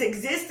about his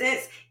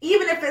existence,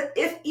 even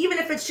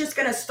if it's just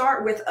going to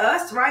start with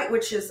us, right?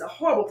 Which is a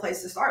horrible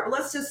place to start, but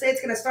let's just say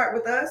it's going to start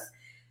with us.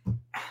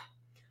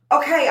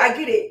 Okay, I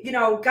get it.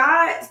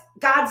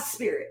 God's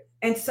spirit.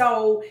 And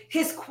so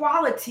his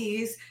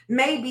qualities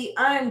may be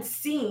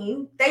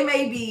unseen. They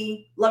may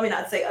be, let me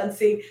not say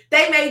unseen.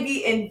 They may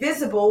be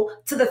invisible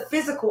to the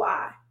physical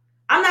eye.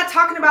 I'm not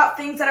talking about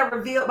things that are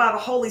revealed by the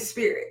Holy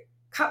Spirit.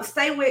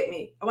 Stay with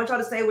me. I want y'all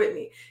to stay with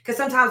me because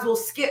sometimes we'll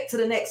skip to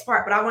the next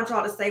part, but I want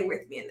y'all to stay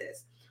with me in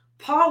this.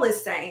 Paul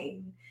is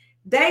saying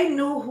they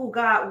knew who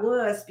God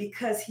was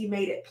because he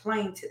made it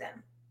plain to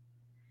them.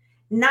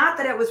 Not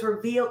that it was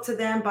revealed to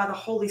them by the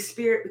Holy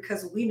Spirit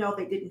because we know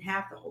they didn't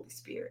have the Holy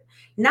Spirit.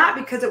 Not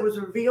because it was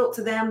revealed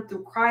to them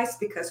through Christ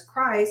because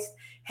Christ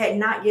had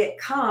not yet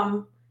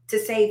come to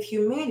save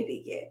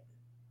humanity yet,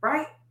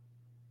 right?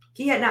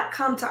 He had not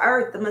come to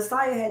earth. The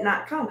Messiah had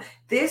not come.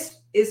 This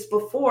is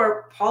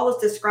before Paul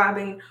is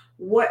describing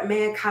what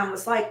mankind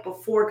was like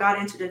before God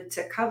entered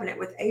into covenant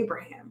with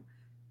Abraham.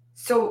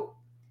 So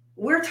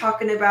we're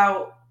talking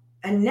about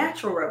a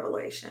natural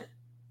revelation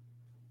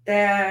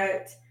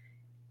that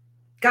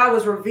God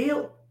was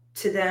revealed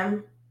to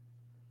them,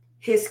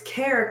 his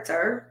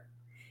character,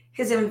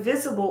 his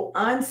invisible,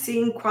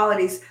 unseen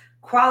qualities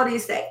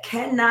that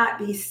cannot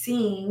be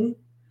seen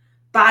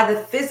by the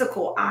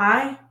physical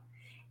eye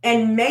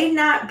and may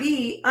not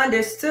be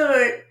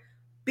understood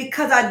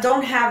because I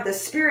don't have the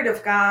Spirit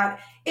of God,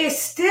 is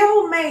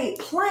still made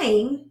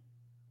plain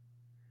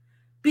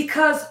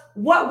because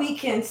what we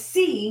can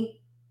see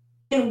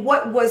in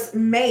what was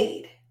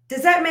made.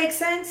 Does that make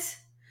sense?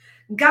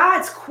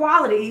 God's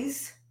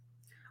qualities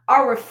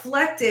are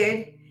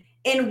reflected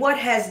in what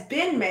has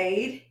been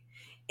made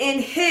in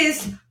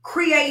his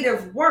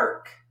creative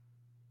work.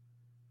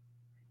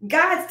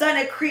 God's done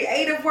a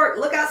creative work.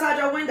 Look outside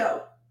your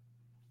window.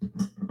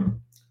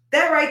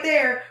 That right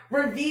there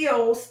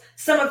reveals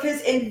some of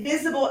his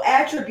invisible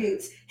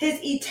attributes, his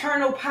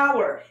eternal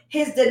power,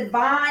 his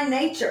divine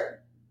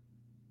nature.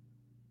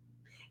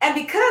 And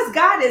because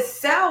God is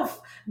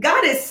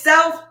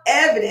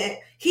self-evident,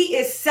 he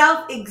is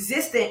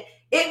self-existent.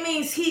 It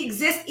means he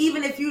exists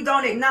even if you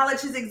don't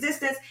acknowledge his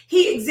existence.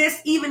 He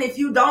exists even if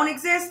you don't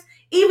exist.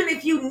 Even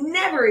if you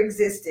never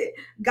existed,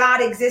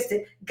 God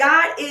existed.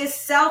 God is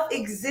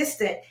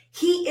self-existent.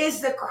 He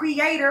is the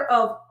creator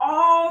of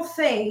all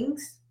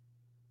things.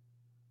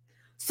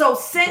 So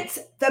since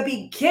the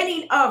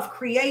beginning of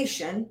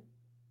creation,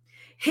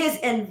 his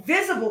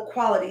invisible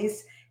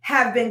qualities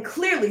have been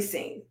clearly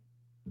seen.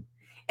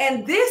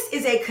 And this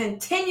is a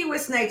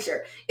continuous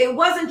nature. It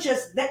wasn't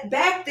just that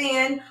back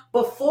then,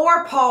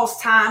 before Paul's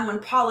time, when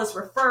Paul is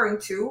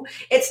referring to.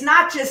 It's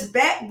not just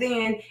back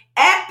then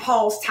at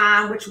Paul's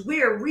time, which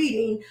we're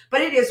reading,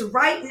 but it is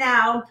right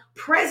now,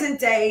 present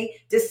day,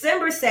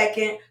 December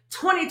 2nd,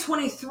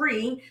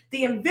 2023.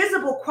 The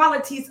invisible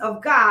qualities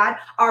of God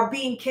are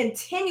being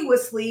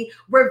continuously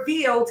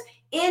revealed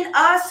in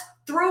us,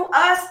 through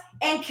us,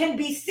 and can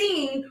be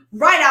seen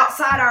right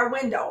outside our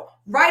window,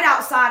 right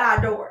outside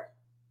our door.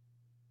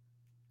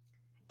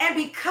 And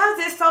because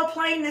it's so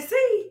plain to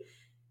see,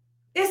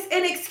 it's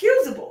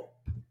inexcusable.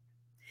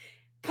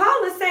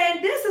 Paul is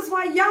saying this is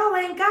why y'all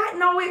ain't got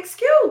no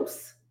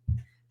excuse.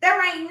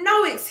 There ain't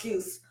no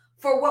excuse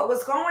for what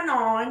was going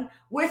on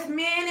with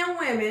men and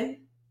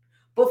women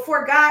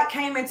before God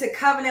came into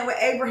covenant with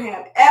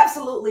Abraham.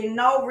 Absolutely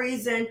no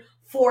reason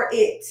for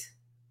it.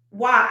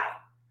 Why?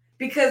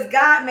 Because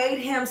God made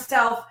his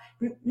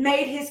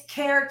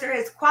character,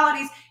 his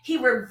qualities. He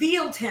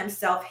revealed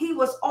himself. He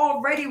was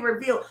already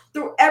revealed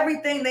through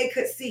everything they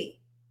could see.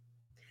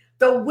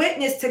 The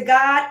witness to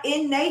God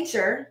in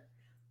nature.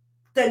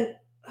 Do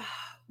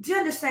you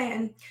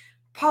understand?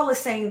 Paul is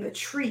saying the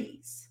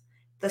trees,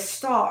 the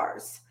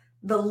stars,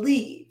 the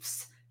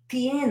leaves,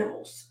 the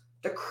animals,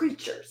 the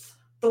creatures,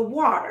 the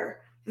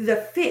water, the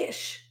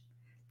fish,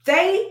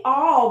 they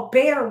all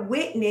bear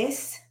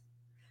witness.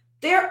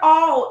 They're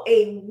all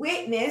a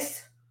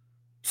witness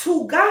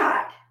to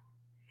God.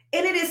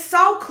 And it is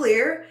so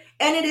clear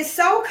and it is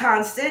so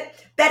constant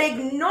that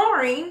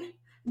ignoring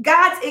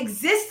God's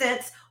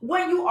existence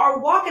when you are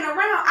walking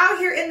around out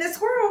here in this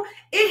world,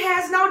 it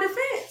has no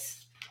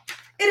defense.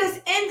 It is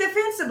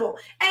indefensible.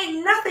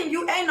 Ain't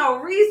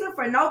no reason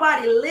for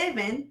nobody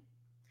living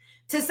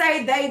to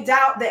say they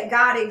doubt that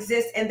God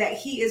exists and that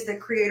he is the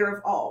creator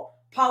of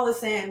all. Paul is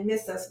saying,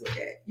 miss us with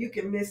that. You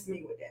can miss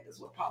me with that, is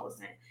what Paul is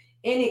saying.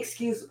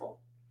 Inexcusable.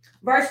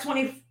 Verse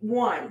 20.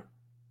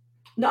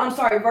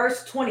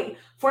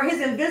 For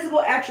his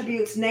invisible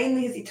attributes,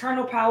 namely his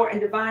eternal power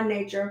and divine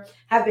nature,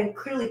 have been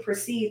clearly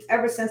perceived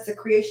ever since the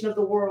creation of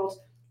the world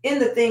in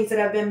the things that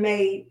have been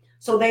made,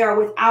 so they are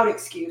without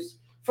excuse.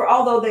 For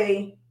although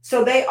they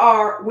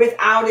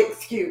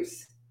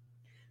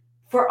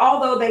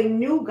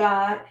knew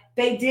God,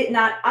 they did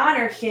not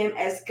honor him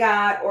as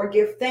God or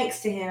give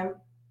thanks to him,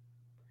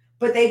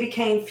 but they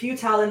became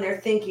futile in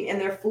their thinking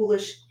and their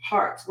foolish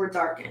hearts were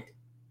darkened.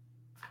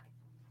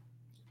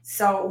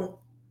 So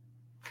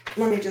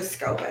let me just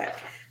go back.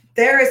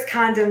 There is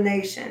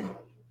condemnation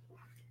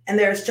And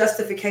there's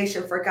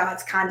justification for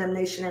God's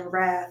condemnation and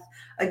wrath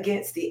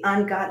against the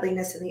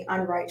ungodliness and the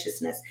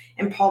unrighteousness.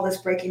 And Paul is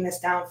breaking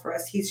this down for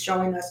us. He's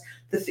showing us,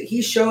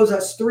 he shows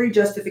us three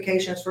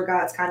justifications for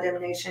God's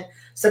condemnation: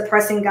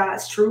 suppressing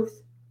God's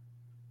truth,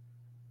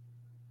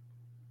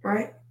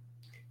 right?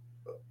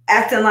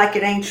 Acting like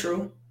it ain't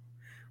true,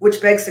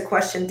 which begs the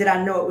question, did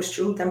I know it was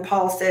true? Then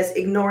Paul says,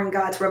 ignoring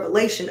God's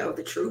revelation of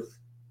the truth.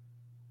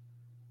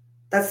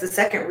 That's the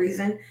second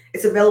reason.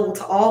 It's available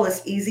to all.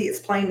 It's easy. It's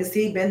plain to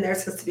see. Been there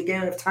since the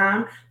beginning of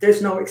time.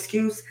 There's no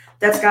excuse.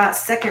 That's God's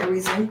second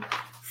reason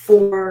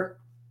for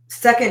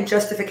second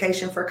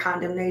justification for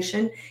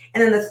condemnation.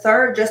 And then the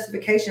third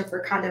justification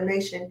for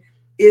condemnation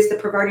is the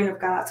perverting of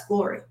God's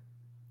glory.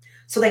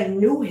 So they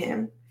knew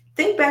him.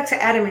 Think back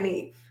to Adam and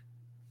Eve.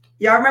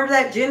 Y'all remember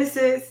that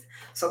Genesis?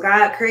 So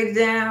God created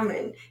them,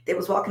 and they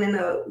was walking in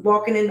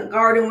the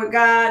garden with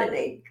God,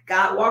 and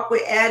God walked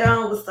with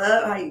Adam. What's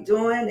up? How you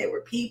doing? They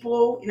were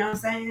people, you know what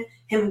I'm saying?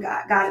 Him and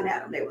God and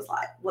Adam, they was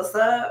like, what's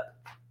up?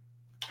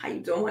 How you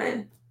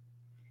doing?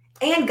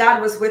 And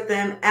God was with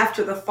them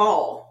after the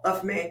fall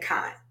of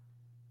mankind.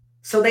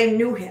 So they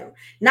knew him.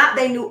 Not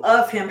they knew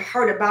of him,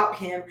 heard about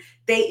him.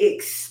 They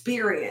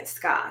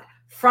experienced God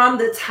from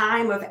the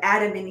time of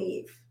Adam and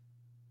Eve.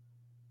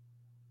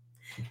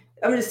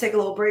 I'm gonna just take a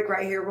little break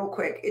right here real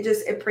quick.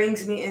 It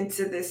brings me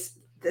into this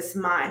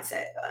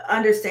mindset,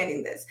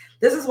 understanding this.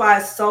 This is why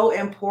it's so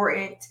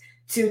important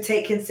to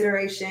take into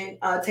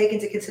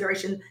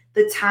consideration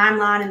the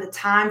timeline and the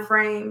time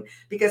frame,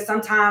 because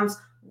sometimes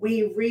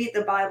we read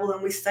the Bible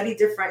and we study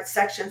different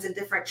sections and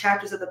different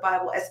chapters of the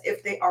Bible as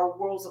if they are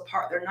worlds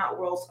apart. They're not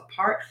worlds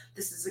apart.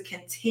 This is a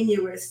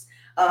continuous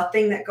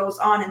thing that goes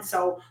on. And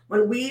so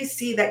when we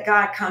see that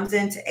God comes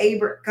into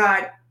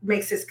God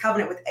makes his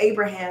covenant with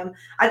Abraham,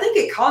 I think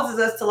it causes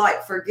us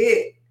to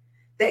forget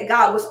that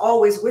God was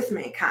always with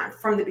mankind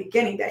from the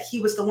beginning, that he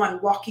was the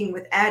one walking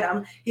with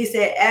Adam. He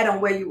said, Adam,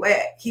 where you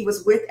at? He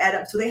was with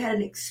Adam. So they had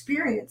an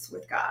experience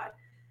with God.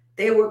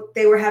 They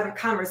were having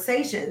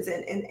conversations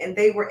and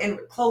they were in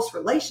close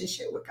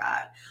relationship with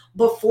God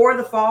before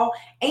the fall,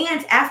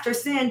 and after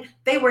sin,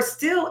 they were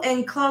still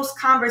in close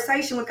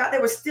conversation with God. They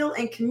were still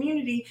in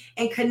community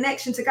and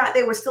connection to God.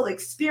 They were still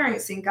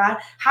experiencing God.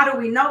 How do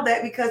we know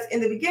that? Because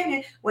in the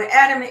beginning, when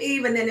Adam and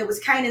Eve, and then it was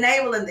Cain and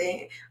Abel, and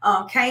then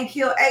Cain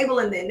killed Abel,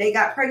 and then they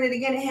got pregnant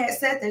again and had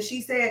Seth, and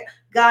she said,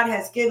 God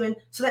has given.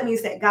 So that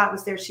means that God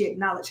was there. She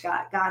acknowledged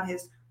God. God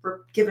has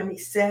given me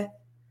Seth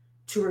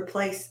to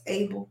replace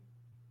Abel.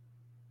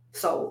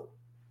 So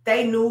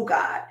they knew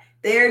God.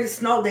 They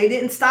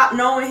didn't stop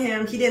knowing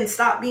him. He didn't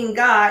stop being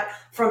God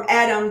from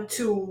Adam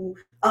to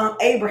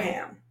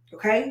Abraham.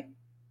 Okay.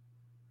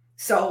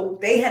 So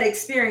they had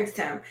experienced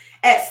him.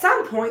 At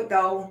some point,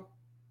 though,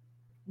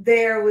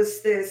 there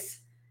was this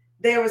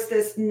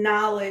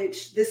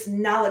knowledge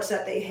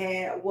that they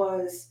had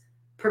was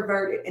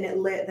perverted, and it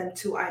led them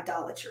to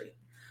idolatry.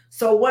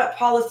 So what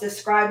Paul is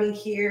describing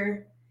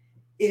here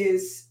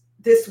is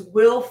this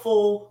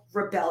willful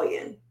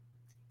rebellion.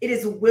 It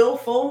is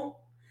willful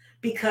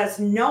because,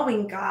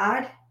 knowing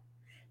God,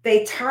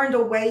 they turned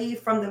away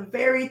from the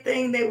very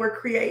thing they were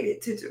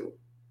created to do.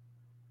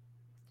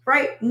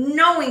 Right?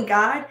 Knowing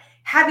God,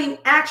 having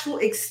actual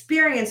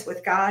experience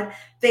with God,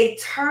 they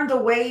turned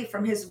away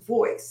from his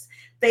voice.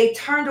 They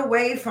turned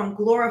away from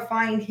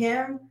glorifying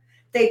him.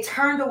 They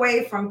turned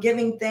away from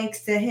giving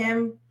thanks to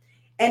him.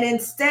 And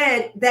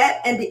instead,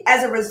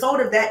 as a result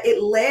of that,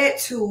 it led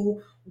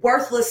to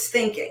worthless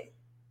thinking,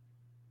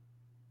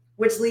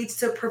 which leads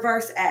to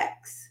perverse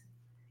acts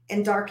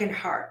and darkened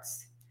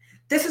hearts.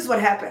 This is what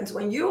happens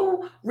when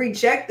you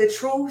reject the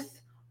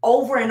truth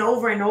over and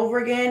over and over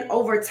again.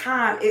 Over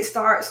time, it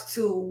starts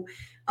to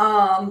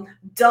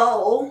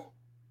dull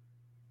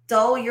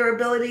your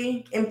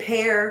ability,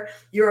 impair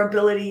your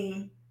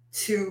ability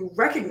to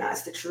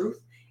recognize the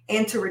truth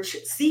and to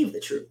receive the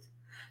truth.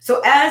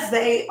 So as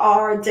they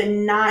are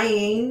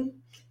denying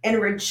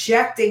and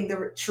rejecting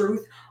the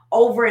truth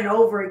over and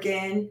over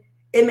again,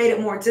 it made it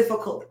more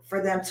difficult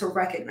for them to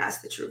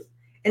recognize the truth,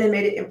 and it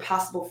made it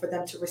impossible for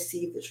them to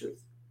receive the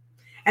truth.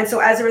 And so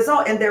as a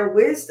result, in their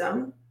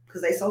wisdom,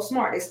 because they're so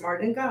smart, they're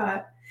smarter than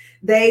God,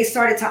 they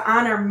started to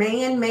honor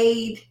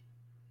man-made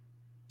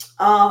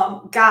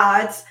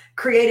gods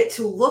created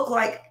to look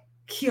like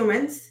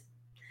humans,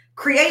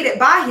 created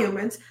by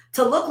humans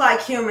to look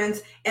like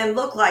humans and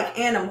look like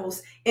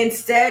animals,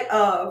 instead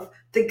of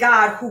the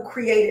God who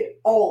created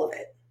all of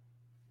it.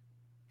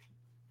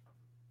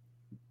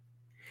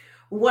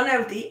 One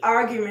of the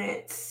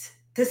arguments,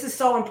 this is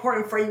so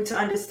important for you to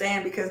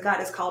understand, because God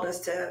has called us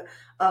to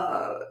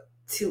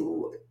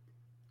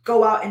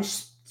go out and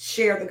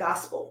share the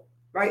gospel,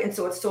 right? And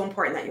so it's so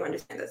important that you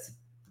understand this.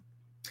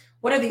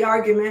 One of the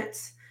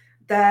arguments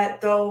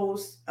that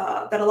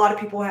a lot of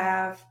people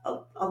have,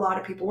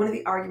 one of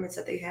the arguments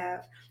that they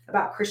have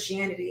about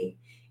Christianity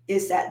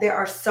is that there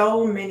are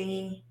so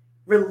many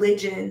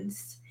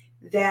religions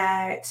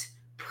that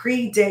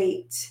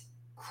predate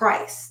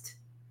Christ,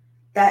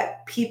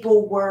 that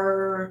people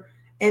were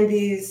and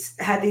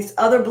had these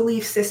other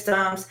belief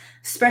systems,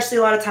 especially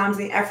a lot of times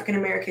in the African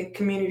American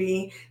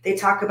community. They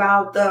talk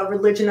about the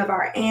religion of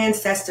our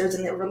ancestors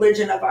and the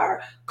religion of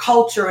our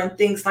culture and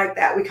things like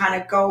that. We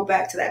kind of go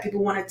back to that.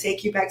 People want to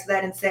take you back to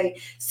that and say,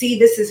 see,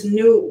 this is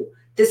new.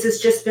 This has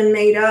just been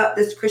made up.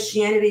 This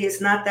Christianity is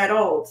not that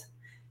old.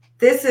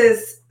 This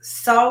is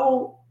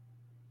so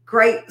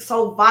great,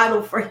 so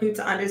vital for you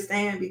to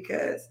understand,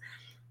 because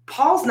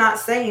Paul's not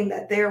saying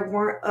that there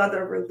weren't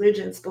other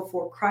religions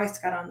before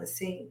Christ got on the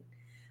scene,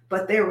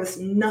 but there was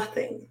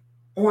nothing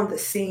on the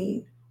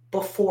scene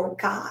before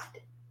God.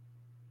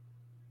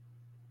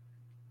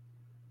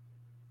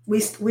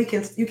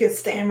 You can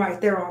stand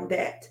right there on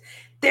that.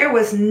 There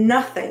was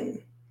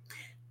nothing.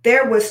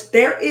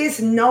 There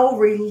is no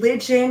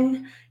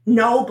religion,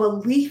 no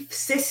belief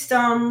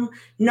system,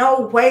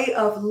 no way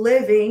of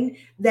living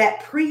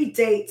that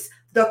predates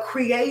the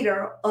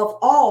creator of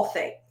all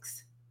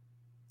things.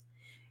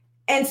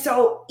 And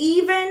so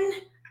even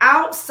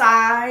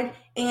outside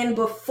and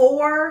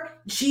before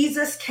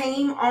Jesus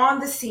came on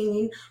the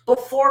scene,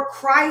 before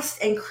Christ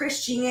and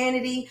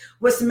Christianity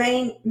was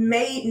made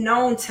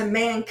known to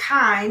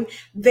mankind,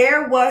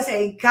 there was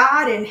a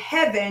God in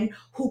heaven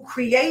who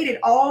created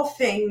all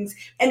things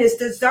and is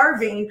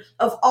deserving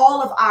of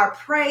all of our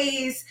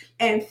praise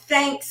and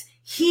thanks.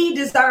 He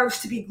deserves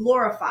to be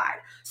glorified.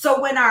 So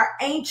when our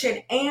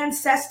ancient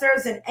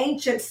ancestors and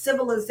ancient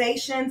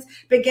civilizations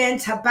began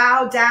to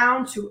bow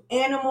down to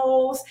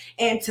animals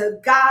and to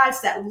gods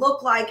that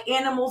look like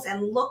animals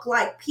and look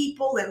like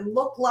people and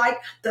look like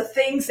the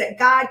things that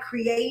God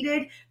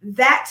created,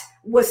 that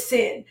was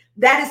sin.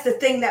 That is the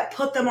thing that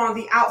put them on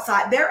the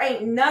outside. There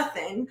ain't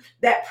nothing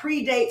that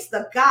predates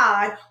the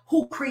God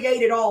who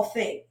created all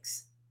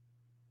things.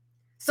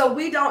 So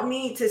we don't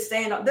need to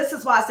stand up. This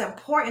is why it's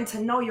important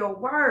to know your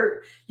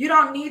word. You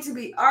don't need to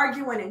be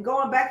arguing and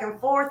going back and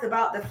forth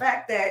about the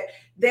fact that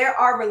there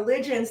are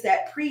religions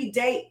that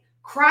predate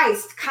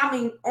Christ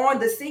coming on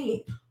the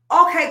scene.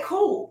 Okay,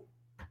 cool.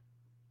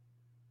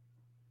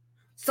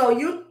 So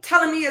you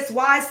telling me it's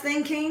wise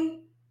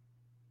thinking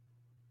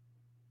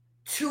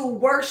to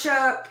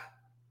worship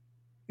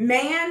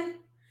man?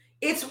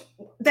 It's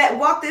that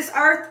walked this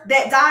earth,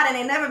 that died and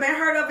ain't never been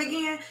heard of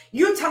again.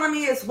 You telling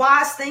me it's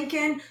wise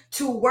thinking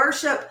to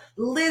worship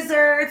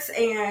lizards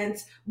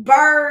and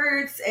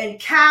birds and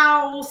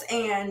cows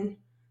and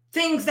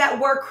things that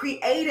were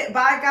created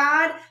by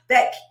God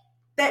that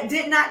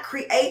did not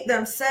create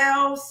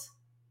themselves,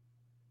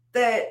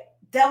 that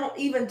don't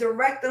even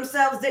direct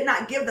themselves, did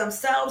not give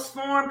themselves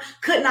form,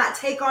 could not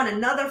take on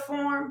another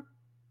form?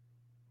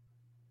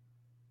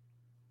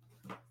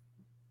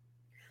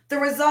 The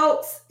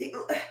results...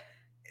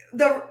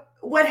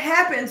 what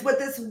happens with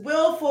this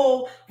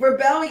willful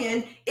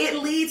rebellion,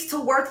 it leads to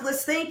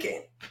worthless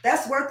thinking.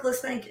 That's worthless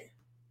thinking.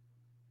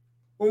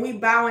 When we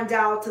bowing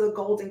down to the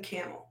golden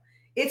camel,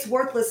 it's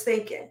worthless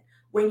thinking.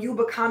 When you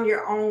become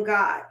your own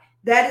God,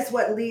 that is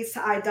what leads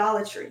to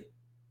idolatry.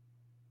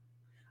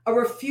 A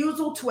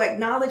refusal to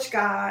acknowledge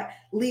God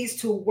leads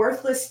to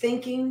worthless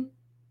thinking.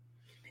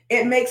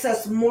 It makes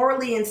us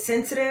morally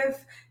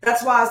insensitive.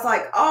 That's why it's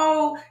like,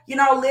 oh,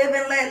 live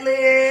and let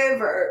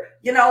live, or,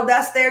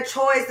 that's their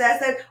choice.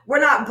 We're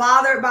not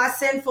bothered by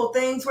sinful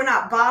things. We're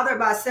not bothered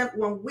by sin.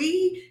 When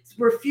we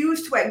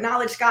refuse to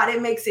acknowledge God,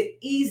 it makes it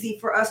easy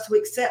for us to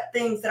accept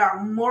things that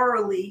are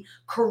morally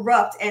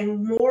corrupt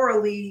and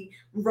morally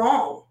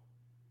wrong.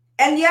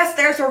 And yes,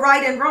 there's a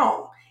right and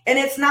wrong. And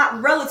it's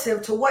not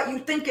relative to what you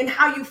think and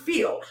how you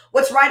feel.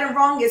 What's right and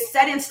wrong is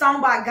set in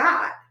stone by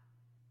God.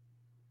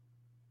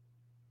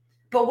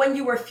 But when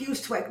you refuse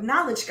to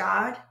acknowledge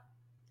God,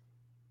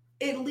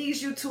 it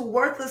leads you to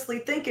worthlessly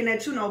thinking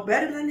that you know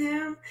better than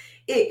him.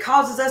 It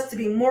causes us to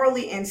be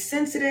morally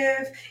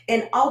insensitive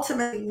and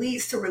ultimately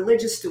leads to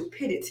religious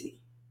stupidity.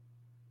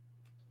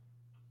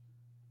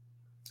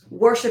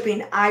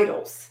 Worshiping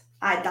idols,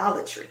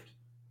 idolatry.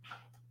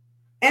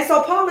 And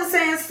so Paul is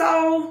saying,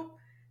 so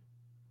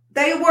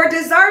they were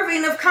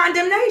deserving of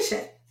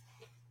condemnation.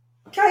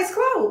 Case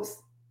closed.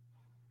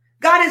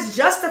 God is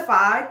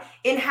justified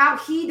in how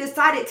he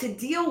decided to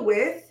deal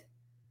with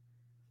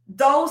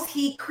those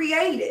he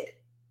created.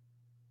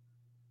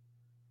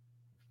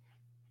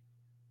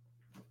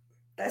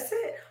 That's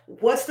it.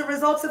 What's the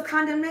results of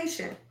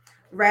condemnation?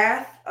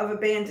 Wrath of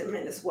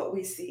abandonment is what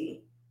we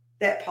see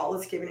that Paul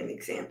is giving an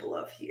example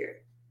of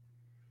here.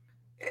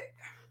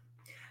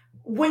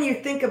 When you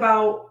think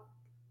about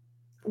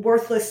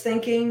worthless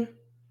thinking,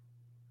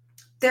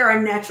 there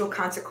are natural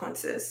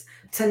consequences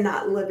to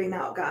not living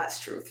out God's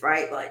truth,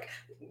 right? Like,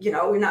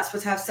 we're not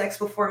supposed to have sex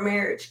before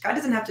marriage. God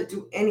doesn't have to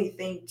do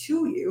anything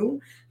to you,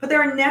 but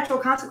there are natural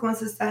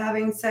consequences to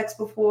having sex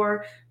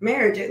before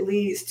marriage. It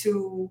leads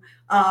to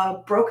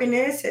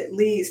brokenness. It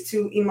leads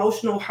to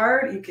emotional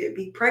hurt. You could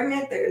be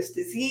pregnant. There's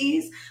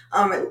disease.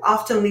 It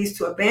often leads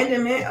to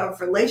abandonment of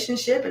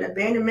relationship and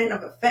abandonment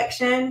of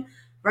affection.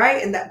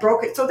 right? And that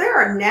broke it. So there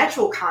are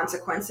natural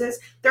consequences.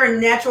 There are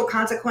natural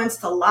consequences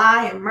to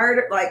lie and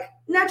murder. Like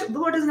natural, the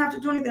Lord doesn't have to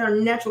do anything. There are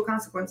natural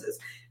consequences.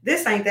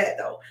 This ain't that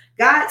though.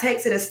 God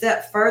takes it a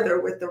step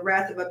further with the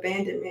wrath of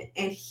abandonment,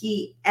 and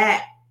he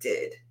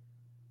acted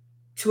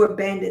to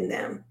abandon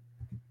them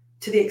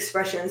to the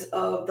expressions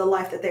of the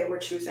life that they were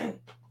choosing,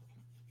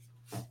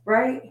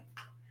 right?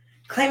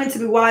 Claiming to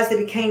be wise,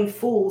 they became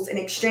fools and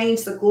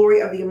exchanged the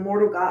glory of the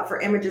immortal God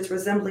for images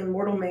resembling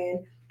mortal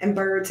man and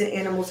birds and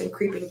animals and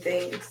creeping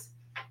things.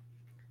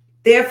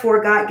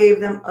 Therefore, God gave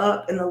them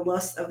up in the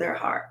lust of their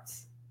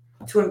hearts,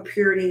 to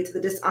impurity, to the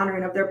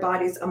dishonoring of their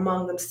bodies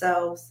among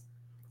themselves.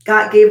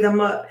 God gave them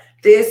up.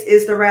 This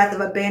is the wrath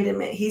of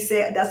abandonment. He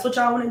said, that's what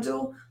y'all want to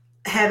do?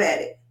 Have at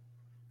it.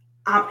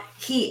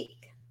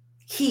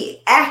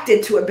 He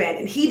acted to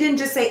abandon. He didn't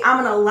just say,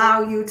 I'm going to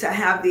allow you to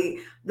have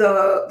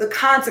the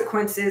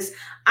consequences.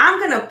 I'm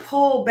going to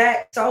pull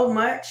back so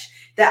much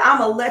that I'm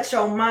going to let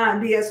your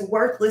mind be as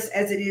worthless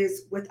as it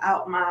is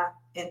without my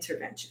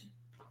intervention.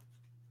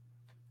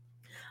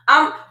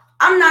 I'm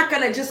not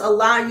going to just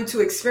allow you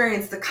to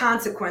experience the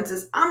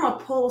consequences. I'm going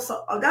to pull.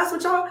 So that's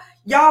what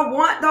y'all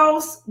want,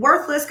 those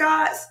worthless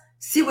gods.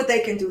 See what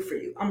they can do for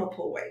you. I'm going to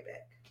pull way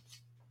back.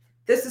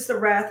 This is the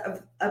wrath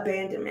of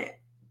abandonment.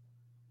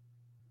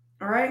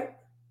 All right.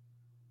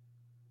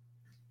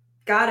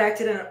 God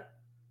acted in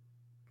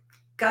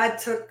God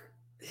took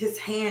his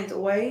hand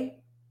away.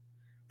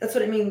 That's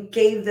what it means,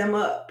 gave them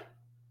up.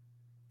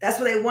 That's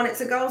where they wanted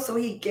to go, so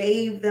he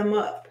gave them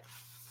up.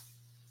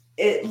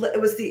 It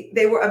was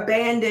they were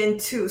abandoned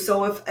too.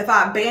 So if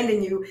I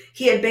abandon you,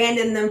 he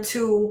abandoned them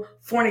to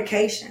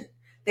fornication.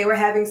 They were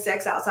having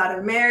sex outside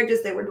of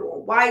marriages. They were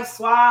doing wife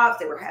swaps.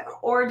 They were having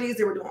orgies.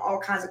 They were doing all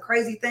kinds of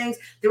crazy things.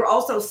 They were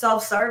also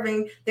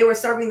self-serving. They were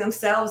serving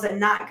themselves and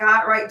not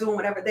God, right? Doing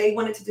whatever they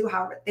wanted to do,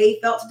 however they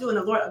felt to do. And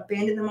the Lord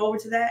abandoned them over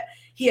to that.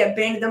 He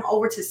abandoned them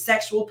over to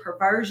sexual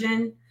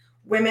perversion,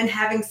 women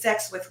having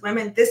sex with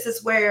women. This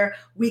is where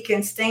we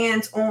can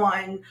stand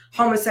on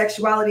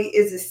homosexuality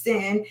is a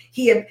sin.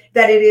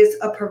 That it is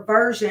a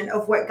perversion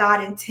of what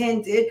God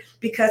intended,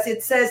 because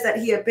it says that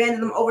he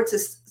abandoned them over to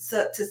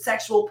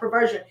sexual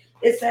perversion.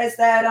 It says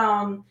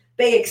that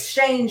they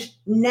exchanged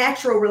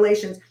natural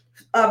relations.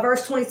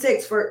 Verse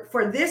 26,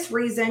 for this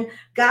reason,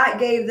 God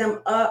gave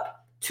them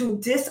up to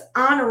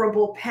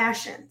dishonorable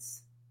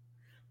passions.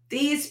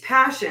 These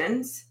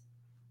passions,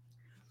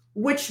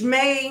 which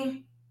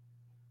may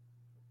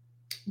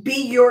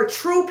be your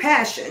true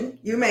passion,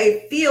 you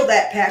may feel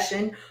that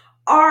passion,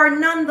 are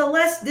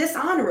nonetheless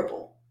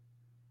dishonorable.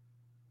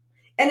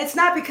 And it's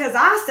not because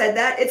I said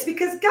that, it's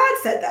because God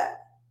said that.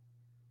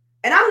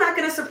 And I'm not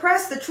going to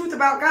suppress the truth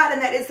about God,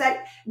 and that is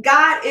that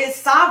God is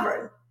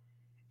sovereign,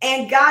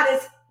 and God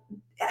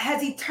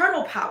has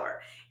eternal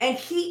power, and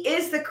he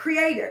is the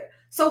creator.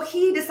 So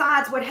he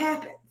decides what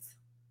happens,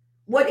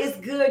 what is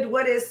good,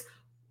 what is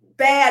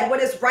bad, what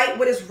is right,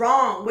 what is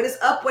wrong, what is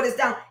up, what is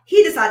down.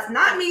 He decides,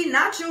 not me,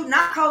 not you,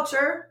 not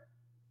culture.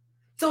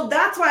 So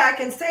that's why I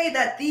can say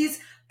that these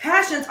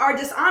passions are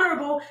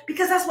dishonorable,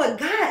 because that's what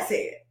God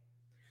said.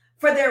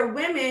 For their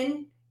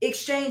women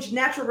exchange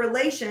natural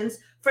relations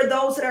for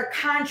those that are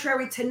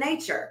contrary to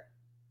nature.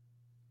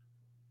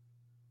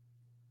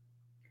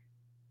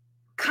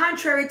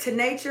 Contrary to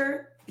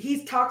nature,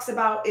 he talks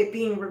about it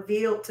being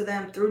revealed to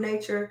them through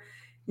nature.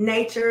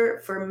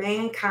 Nature for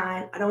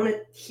mankind. I don't want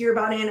to hear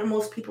about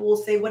animals. People will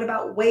say, what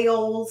about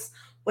whales?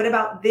 What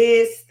about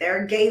this?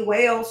 They're gay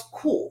whales.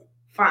 Cool,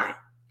 fine.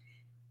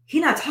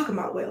 He's not talking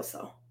about whales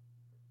though.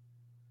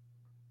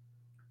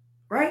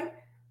 Right?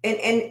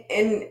 And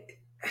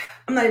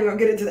I'm not even gonna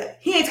get into that.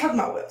 He ain't talking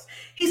about whales.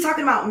 He's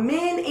talking about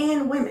men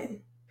and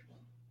women.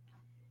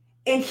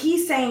 And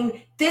he's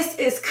saying this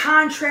is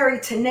contrary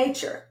to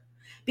nature,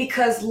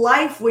 because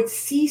life would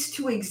cease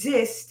to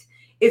exist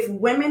if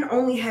women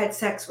only had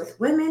sex with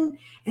women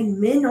and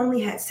men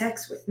only had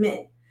sex with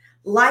men.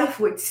 Life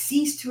would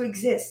cease to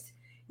exist.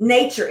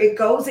 Nature, it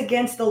goes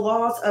against the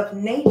laws of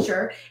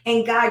nature,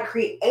 and God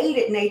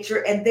created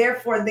nature, and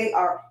therefore they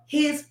are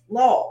his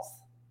laws.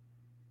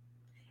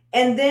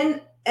 And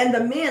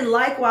the men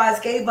likewise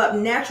gave up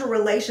natural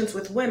relations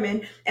with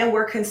women and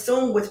were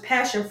consumed with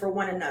passion for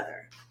one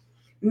another.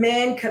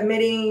 Men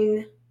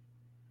committing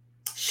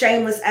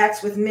shameless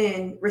acts with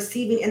men,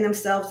 receiving in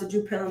themselves the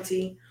due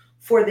penalty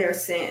for their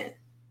sin.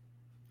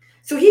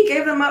 So he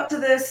gave them up to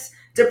this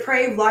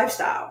depraved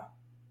lifestyle.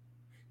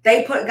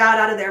 They put God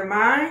out of their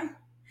mind,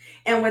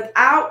 and with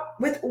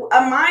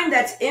a mind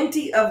that's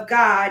empty of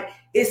God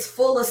is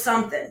full of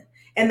something.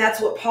 And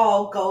that's what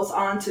Paul goes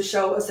on to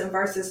show us in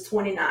verses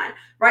 29,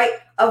 right?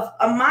 Of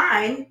a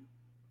mind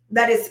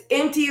that is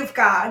empty of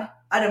God.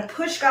 I done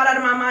pushed God out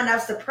of my mind.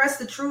 I've suppressed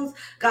the truth.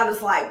 God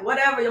is like,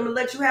 whatever, I'm going to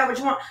let you have what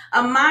you want.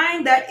 A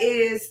mind that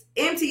is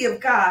empty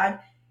of God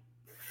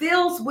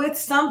fills with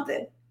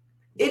something.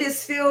 It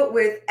is filled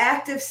with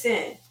active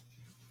sin.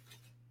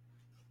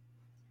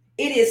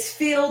 It is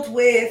filled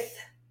with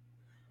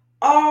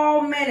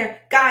all manner.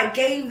 God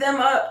gave them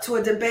up to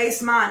a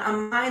debased mind, a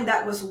mind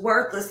that was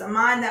worthless, a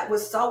mind that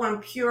was so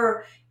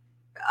impure,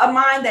 a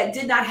mind that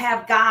did not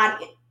have God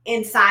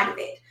inside of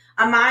it.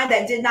 A mind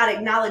that did not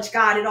acknowledge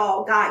God at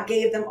all. God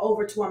gave them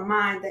over to a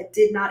mind that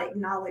did not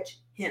acknowledge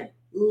him.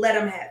 Let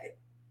them have it.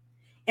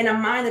 And a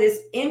mind that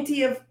is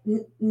empty of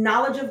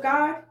knowledge of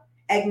God,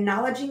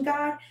 acknowledging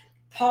God.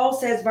 Paul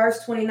says,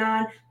 verse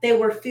 29, they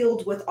were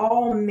filled with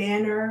all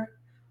manner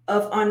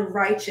of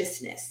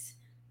unrighteousness,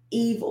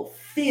 evil,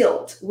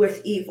 filled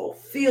with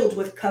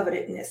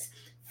covetousness,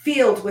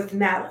 filled with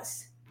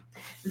malice.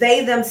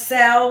 They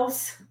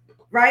themselves,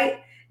 right?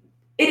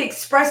 It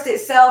expressed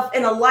itself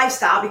in a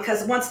lifestyle,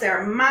 because once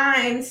their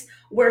minds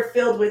were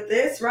filled with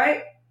this,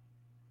 right?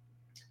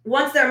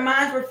 Once their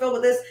minds were filled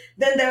with this,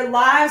 then their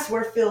lives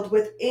were filled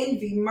with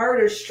envy,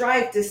 murder,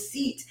 strife,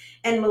 deceit,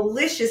 and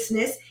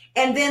maliciousness.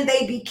 And then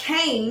they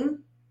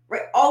became,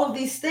 right, all of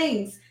these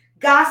things: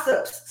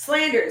 gossips,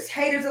 slanders,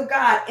 haters of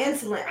God,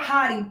 insolent,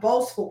 haughty,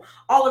 boastful,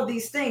 all of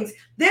these things.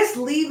 This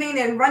leaving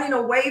and running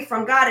away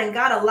from God, and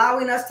God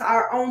allowing us to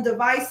our own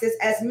devices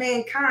as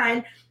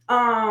mankind,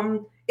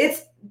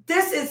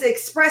 this is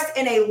expressed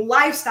in a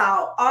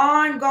lifestyle,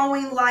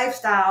 ongoing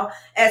lifestyle,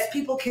 as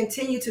people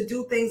continue to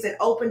do things in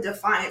open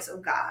defiance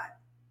of God.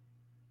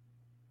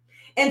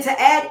 And to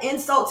add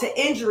insult to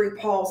injury,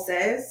 Paul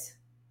says,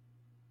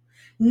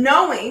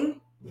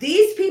 knowing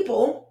these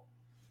people,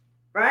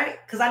 right?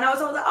 Because I know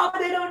someone's like, oh,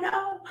 they don't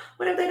know.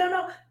 What if they don't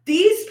know?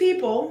 These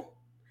people,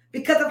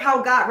 because of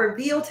how God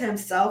revealed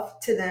himself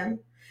to them,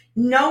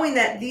 knowing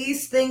that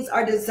these things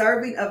are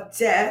deserving of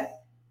death,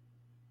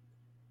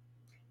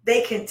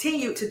 they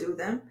continue to do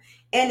them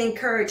and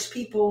encourage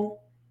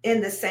people in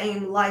the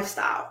same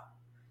lifestyle.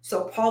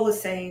 So Paul is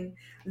saying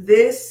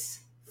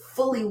this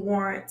fully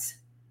warrants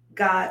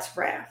God's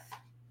wrath.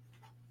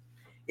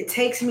 It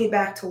takes me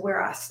back to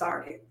where I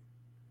started.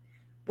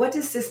 What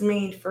does this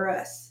mean for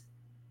us?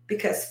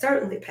 Because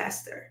certainly,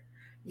 Pastor,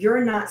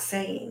 you're not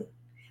saying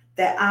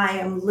that I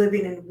am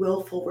living in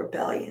willful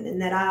rebellion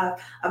and that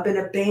I've been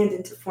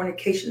abandoned to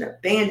fornication,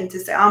 abandoned to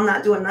say, I'm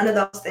not doing none of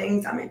those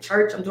things. I'm in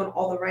church. I'm doing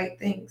all the right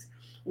things.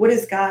 What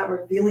is God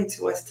revealing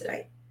to us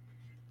today?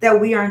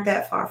 That we aren't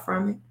that far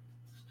from it.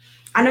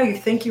 I know you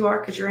think you are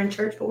because you're in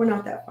church, but we're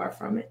not that far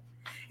from it.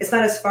 It's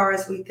not as far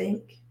as we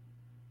think.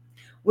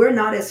 We're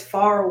not as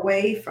far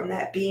away from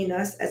that being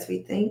us as we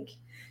think,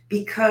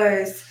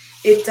 because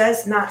it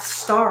does not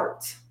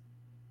start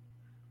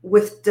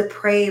with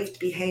depraved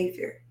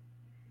behavior.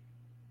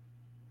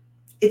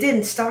 It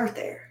didn't start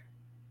there.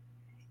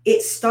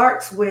 It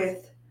starts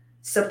with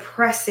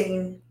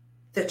suppressing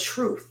the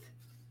truth.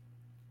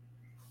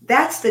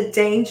 That's the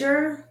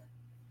danger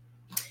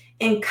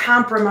in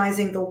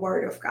compromising the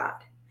word of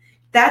God.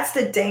 That's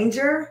the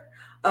danger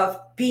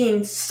of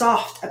being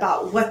soft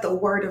about what the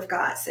word of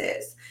God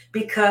says.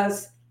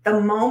 Because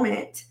the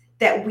moment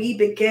that we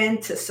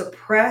begin to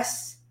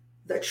suppress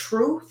the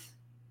truth,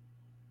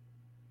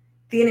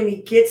 the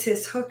enemy gets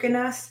his hook in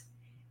us,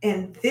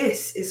 and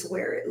this is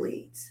where it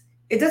leads.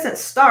 It doesn't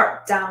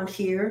start down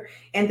here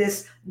in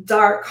this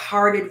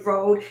dark-hearted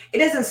road. It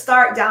doesn't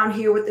start down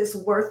here with this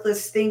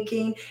worthless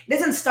thinking. It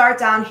doesn't start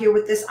down here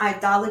with this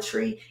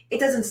idolatry.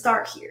 It doesn't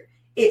start here.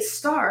 It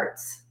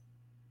starts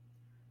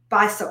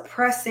by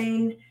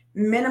suppressing,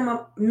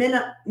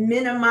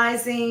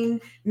 minimizing,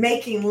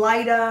 making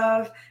light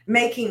of,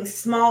 making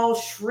small,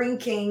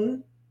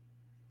 shrinking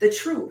the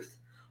truth.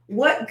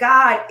 What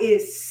God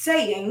is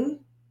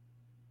saying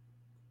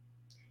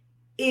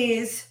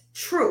is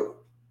true.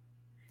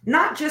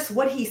 Not just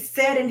what he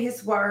said in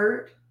his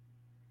word,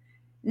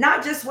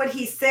 not just what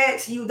he said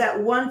to you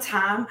that one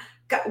time,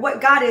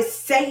 what God is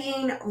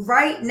saying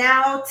right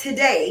now,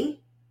 today,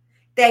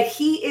 that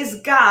he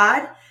is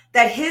God,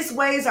 that his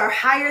ways are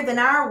higher than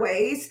our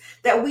ways,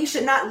 that we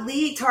should not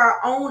lead to our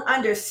own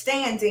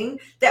understanding,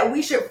 that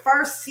we should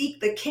first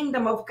seek the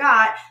kingdom of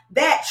God.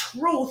 That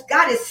truth,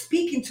 God is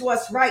speaking to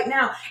us right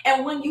now.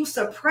 And when you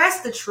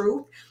suppress the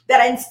truth,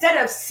 that instead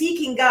of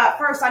seeking God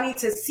first, I need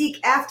to seek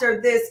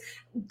after this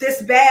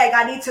bag,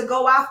 I need to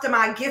go after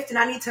my gift, and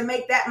I need to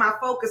make that my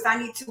focus.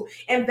 I need to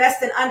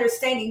invest in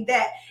understanding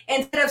that,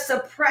 instead of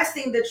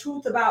suppressing the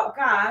truth about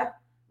God,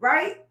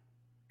 right?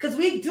 Because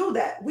we do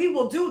that. We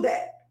will do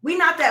that. We're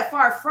not that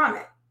far from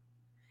it.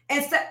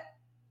 Instead,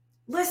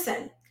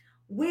 listen,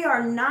 we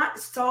are not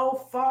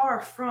so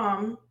far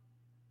from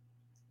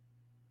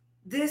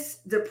this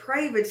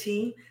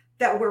depravity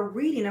that we're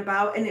reading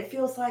about, and it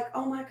feels like,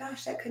 oh my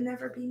gosh, that could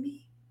never be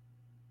me.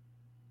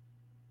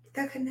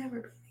 That could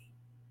never be me.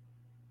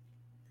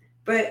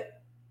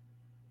 But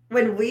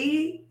when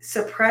we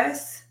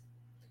suppress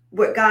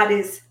what God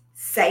is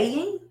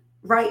saying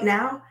right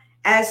now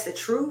as the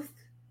truth,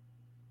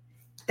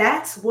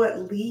 that's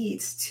what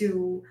leads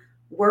to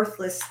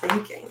worthless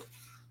thinking.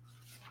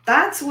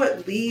 That's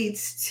what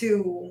leads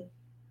to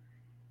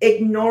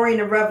ignoring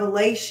a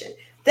revelation.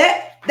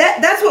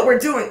 That's what we're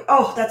doing.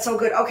 Oh, that's so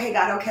good. Okay,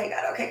 God.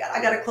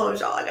 I gotta close,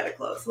 y'all. I gotta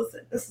close.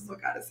 Listen, this is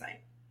what God is saying.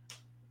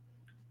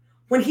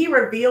 When he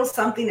reveals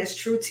something is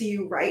true to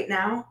you right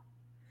now,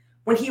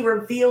 when he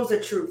reveals the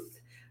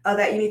truth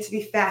that you need to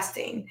be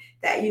fasting,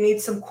 that you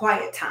need some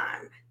quiet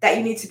time, that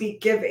you need to be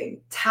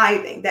giving,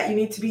 tithing, that you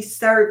need to be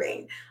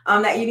serving,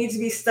 that you need to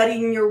be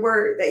studying your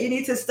word, that you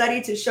need to study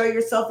to show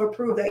yourself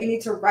approved, that you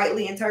need to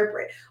rightly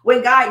interpret.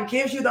 When God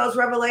gives you those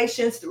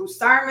revelations through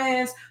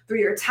sermons, through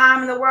your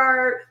time in the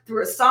word,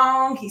 through a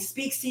song, he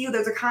speaks to you,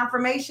 there's a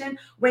confirmation.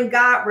 When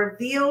God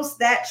reveals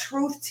that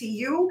truth to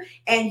you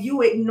and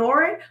you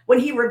ignore it, when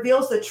he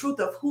reveals the truth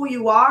of who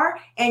you are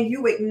and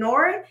you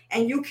ignore it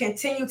and you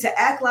continue to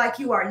act like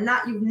you've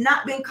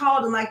not been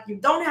called, and like you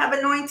don't have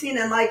anointing,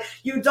 and like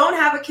you don't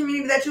have a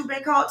community that you've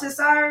been called to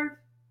serve,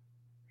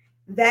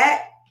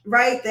 that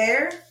right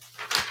there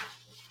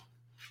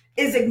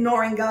is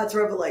ignoring God's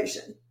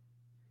revelation.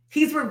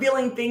 He's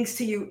revealing things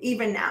to you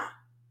even now.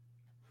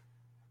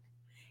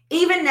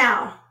 Even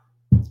now,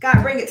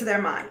 God, bring it to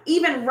their mind.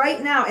 Even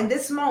right now, in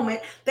this moment,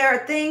 there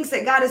are things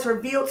that God has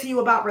revealed to you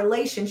about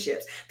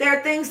relationships. There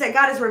are things that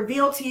God has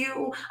revealed to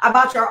you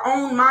about your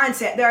own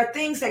mindset. There are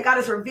things that God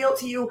has revealed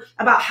to you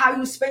about how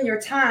you spend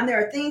your time.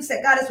 There are things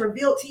that God has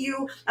revealed to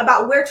you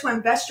about where to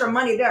invest your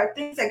money. There are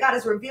things that God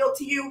has revealed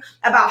to you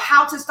about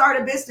how to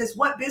start a business,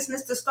 what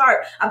business to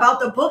start, about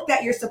the book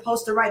that you're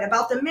supposed to write,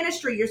 about the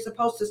ministry you're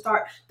supposed to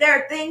start. There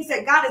are things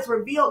that God has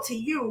revealed to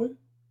you,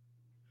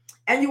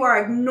 and you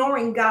are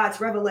ignoring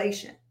God's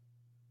revelation.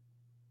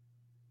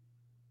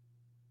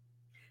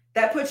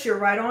 That puts you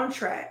right on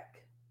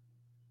track.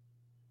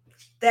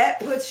 That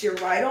puts you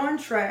right on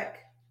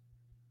track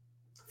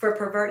for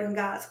perverting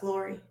God's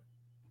glory.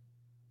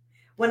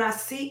 When I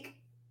seek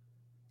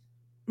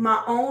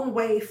my own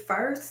way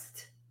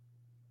first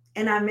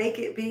and I make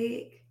it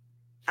big,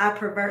 I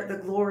pervert the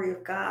glory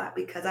of God,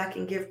 because I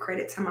can give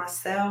credit to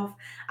myself.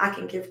 I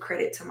can give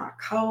credit to my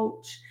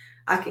coach.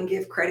 I can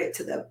give credit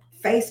to the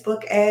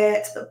Facebook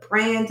ads, to the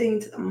branding,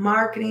 to the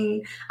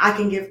marketing. I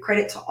can give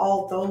credit to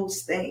all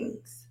those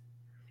things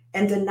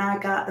and deny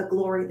God the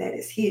glory that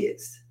is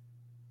his.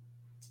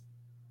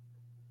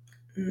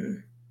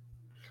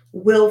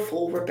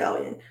 Willful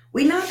rebellion.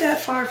 We're not that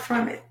far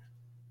from it.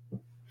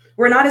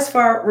 We're not as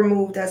far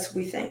removed as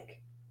we think.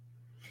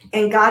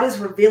 And God is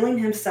revealing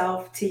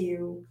himself to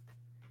you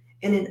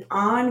in an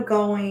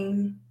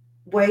ongoing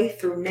way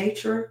through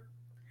nature,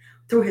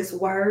 through his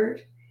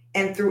word,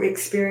 and through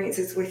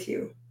experiences with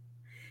you.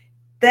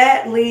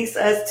 That leads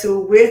us to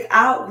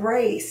without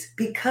grace,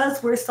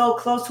 because we're so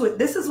close to it.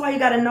 This is why you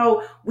got to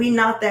know we're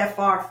not that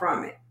far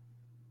from it.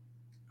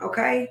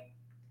 Okay?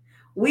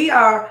 We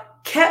are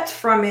kept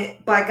from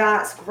it by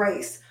God's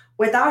grace.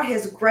 Without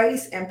his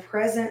grace and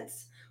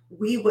presence,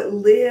 we would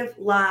live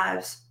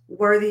lives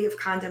worthy of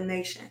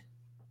condemnation.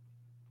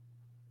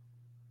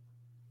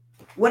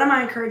 What am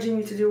I encouraging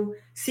you to do?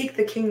 Seek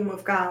the kingdom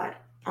of God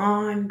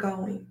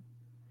ongoing.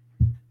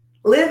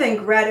 Live in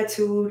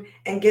gratitude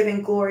and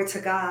giving glory to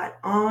God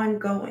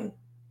ongoing.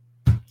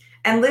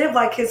 And live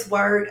like his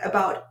word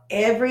about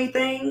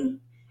everything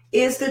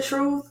is the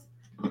truth,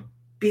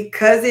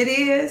 because it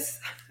is.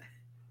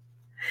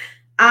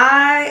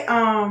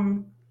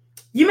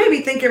 You may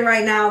be thinking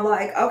right now,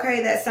 like,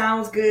 okay, that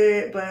sounds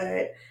good,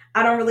 but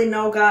I don't really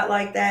know God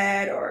like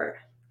that. Or,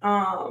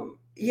 I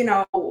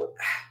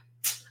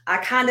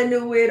kind of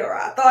knew it, or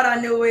I thought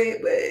I knew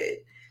it,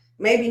 but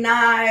maybe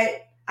not.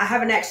 I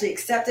haven't actually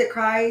accepted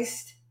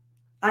Christ.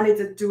 I need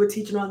to do a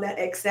teaching on that,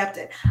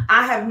 accepted.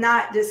 I have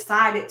not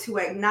decided to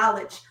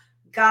acknowledge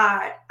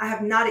God. I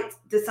have not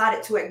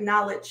decided to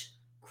acknowledge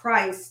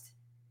Christ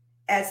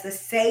as the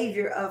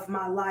Savior of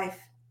my life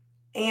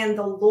and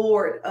the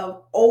Lord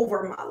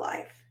over my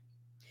life.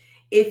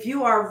 If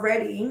you are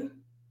ready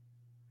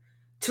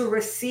to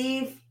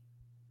receive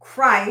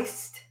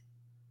Christ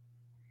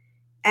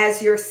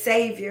as your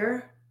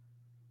Savior,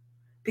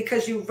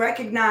 because you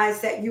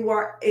recognize that you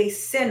are a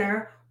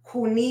sinner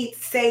who needs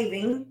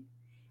saving,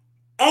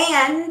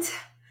 and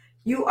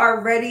you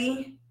are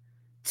ready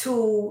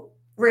to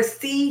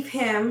receive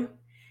him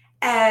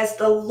as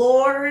the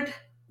Lord,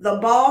 the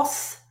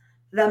boss,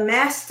 the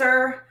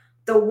master,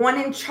 the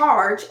one in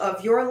charge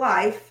of your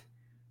life,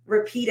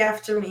 repeat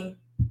after me.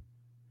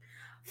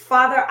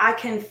 Father, I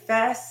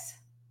confess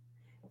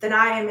that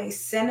I am a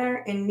sinner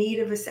in need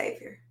of a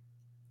Savior.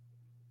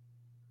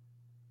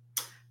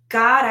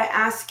 God, I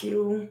ask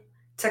you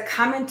to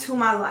come into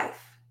my life.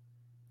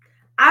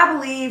 I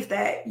believe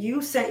that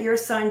you sent your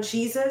son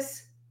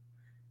Jesus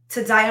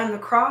to die on the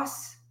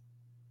cross,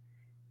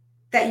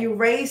 that you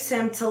raised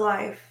him to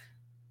life.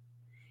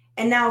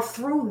 And now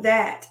through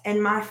that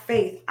and my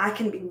faith, I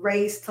can be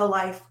raised to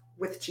life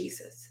with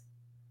Jesus.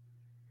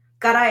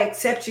 God, I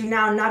accept you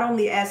now not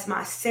only as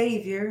my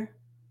Savior,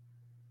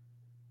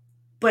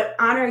 but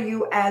honor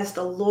you as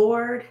the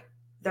Lord,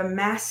 the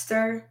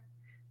Master,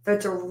 the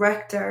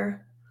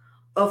Director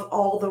of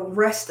all the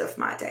rest of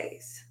my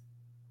days.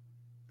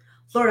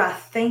 Lord, I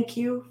thank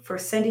you for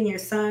sending your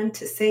son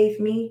to save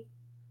me.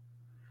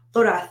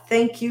 Lord, I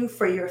thank you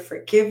for your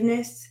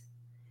forgiveness.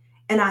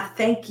 And I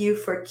thank you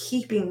for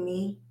keeping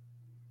me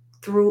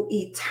through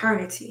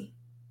eternity.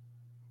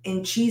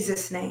 In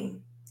Jesus'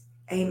 name,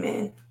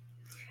 amen.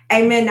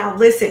 Amen. Now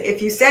listen,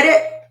 if you said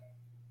it,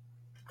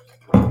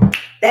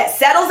 that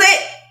settles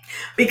it.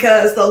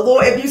 Because the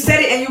Lord, if you said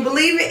it and you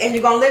believe it and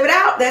you're going to live it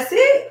out, that's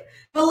it.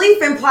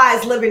 Belief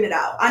implies living it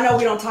out. I know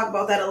we don't talk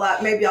about that a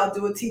lot. Maybe I'll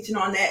do a teaching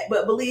on that.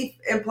 But belief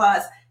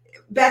implies,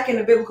 back in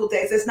the biblical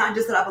days, it's not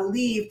just that I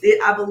believed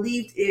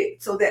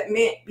it. So that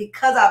meant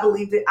because I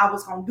believed it, I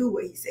was going to do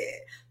what he said.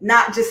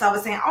 Not just I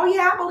was saying, oh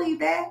yeah, I believe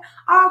that.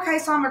 Oh, okay,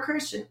 so I'm a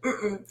Christian.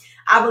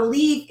 I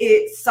believe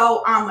it,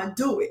 so I'm going to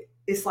do it.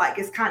 It's like,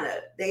 it's kind of,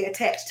 they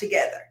attach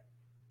together.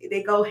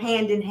 They go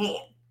hand in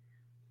hand.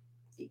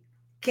 You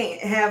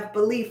can't have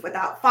belief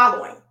without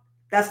following.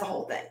 That's the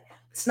whole thing.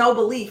 It's no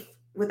belief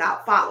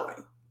without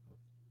following.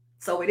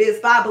 So it is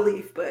by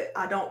belief, but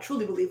I don't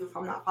truly believe if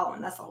I'm not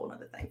following. That's a whole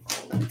other thing for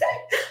a whole other day.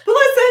 But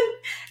listen,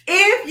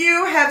 if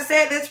you have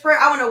said this prayer,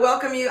 I want to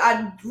welcome you.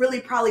 I really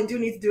probably do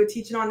need to do a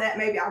teaching on that.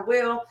 Maybe I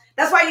will.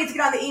 That's why you need to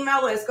get on the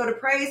email list. Go to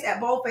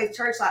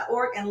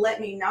praise@boldfaithchurch.org and let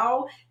me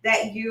know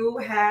that you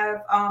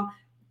have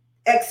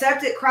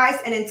accepted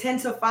Christ and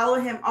intend to follow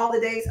him all the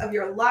days of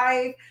your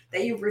life,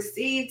 that you've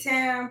received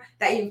him,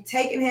 that you've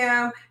taken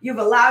him, you've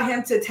allowed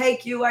him to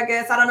take you, I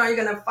guess. I don't know, you're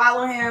going to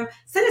follow him.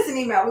 Send us an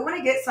email. We want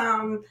to get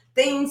some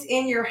things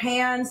in your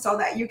hands so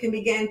that you can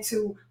begin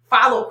to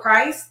follow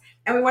Christ.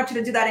 And we want you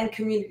to do that in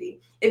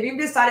community. If you've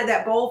decided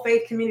that Bold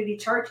Faith Community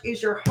Church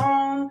is your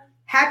home,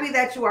 happy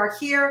that you are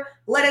here.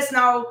 Let us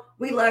know.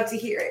 We love to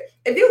hear it.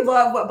 If you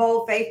love what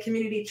Bold Faith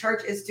Community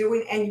Church is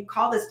doing and you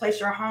call this place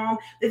your home,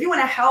 if you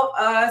want to help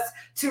us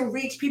to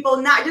reach people,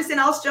 not just in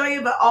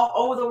Australia, but all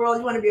over the world,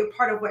 you want to be a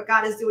part of what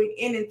God is doing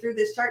in and through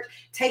this church,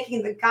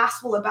 taking the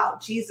gospel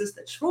about Jesus,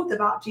 the truth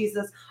about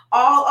Jesus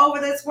all over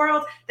this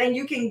world, then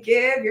you can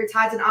give your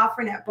tithes and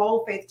offering at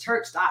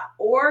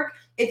boldfaithchurch.org.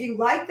 If you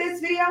like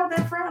this video,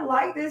 then friend,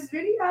 like this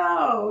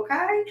video,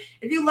 okay?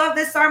 If you love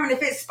this sermon,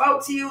 if it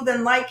spoke to you,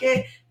 then like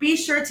it. Be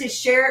sure to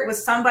share it with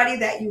somebody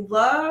that you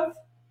love.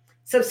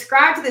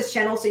 Subscribe to this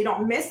channel so you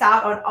don't miss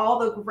out on all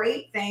the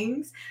great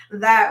things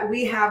that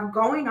we have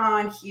going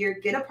on here.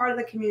 Get a part of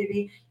the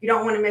community. You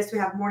don't want to miss. We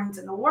have mornings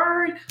in the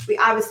Word. We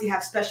obviously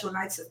have special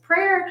nights of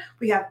prayer.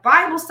 We have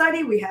Bible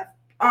study. We have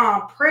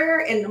prayer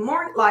in the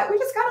morning. Like, we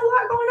just got a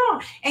lot going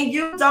on and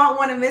you don't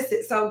want to miss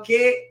it. So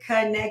get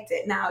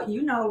connected. Now,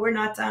 you know, we're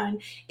not done.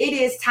 It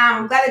is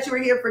time. I'm glad that you were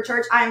here for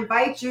church. I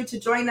invite you to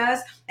join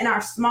us in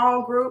our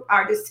small group,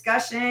 our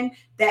discussion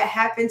that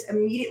happens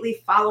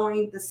immediately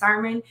following the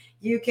sermon.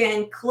 You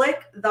can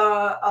click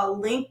the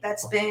link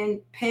that's been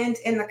pinned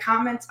in the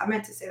comments. I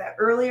meant to say that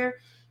earlier.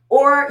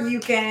 Or you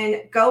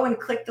can go and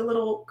click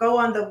go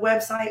on the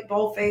website,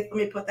 Bold Faith. Let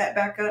me put that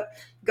back up.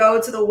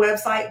 Go to the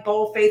website,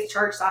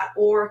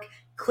 boldfaithchurch.org,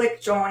 click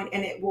join,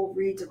 and it will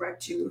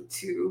redirect you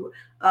to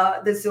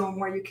the Zoom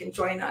where you can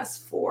join us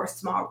for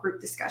small group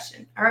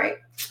discussion. All right.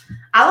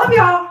 I love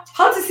y'all.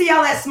 Hope to see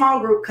y'all at small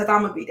group because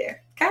I'm going to be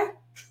there. Okay.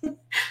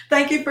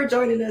 Thank you for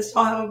joining us.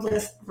 Y'all have a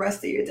blessed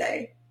rest of your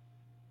day.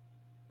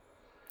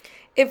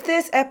 If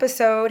this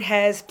episode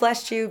has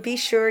blessed you, be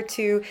sure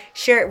to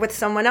share it with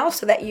someone else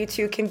so that you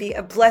too can be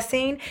a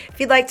blessing. If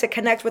you'd like to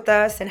connect with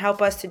us and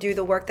help us to do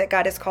the work that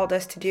God has called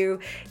us to do,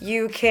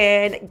 you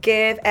can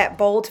give at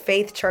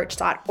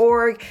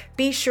boldfaithchurch.org.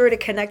 Be sure to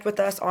connect with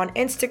us on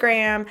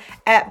Instagram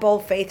at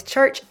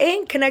boldfaithchurch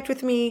and connect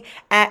with me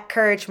at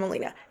Courage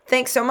Molina.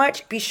 Thanks so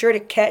much. Be sure to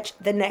catch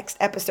the next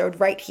episode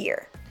right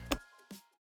here.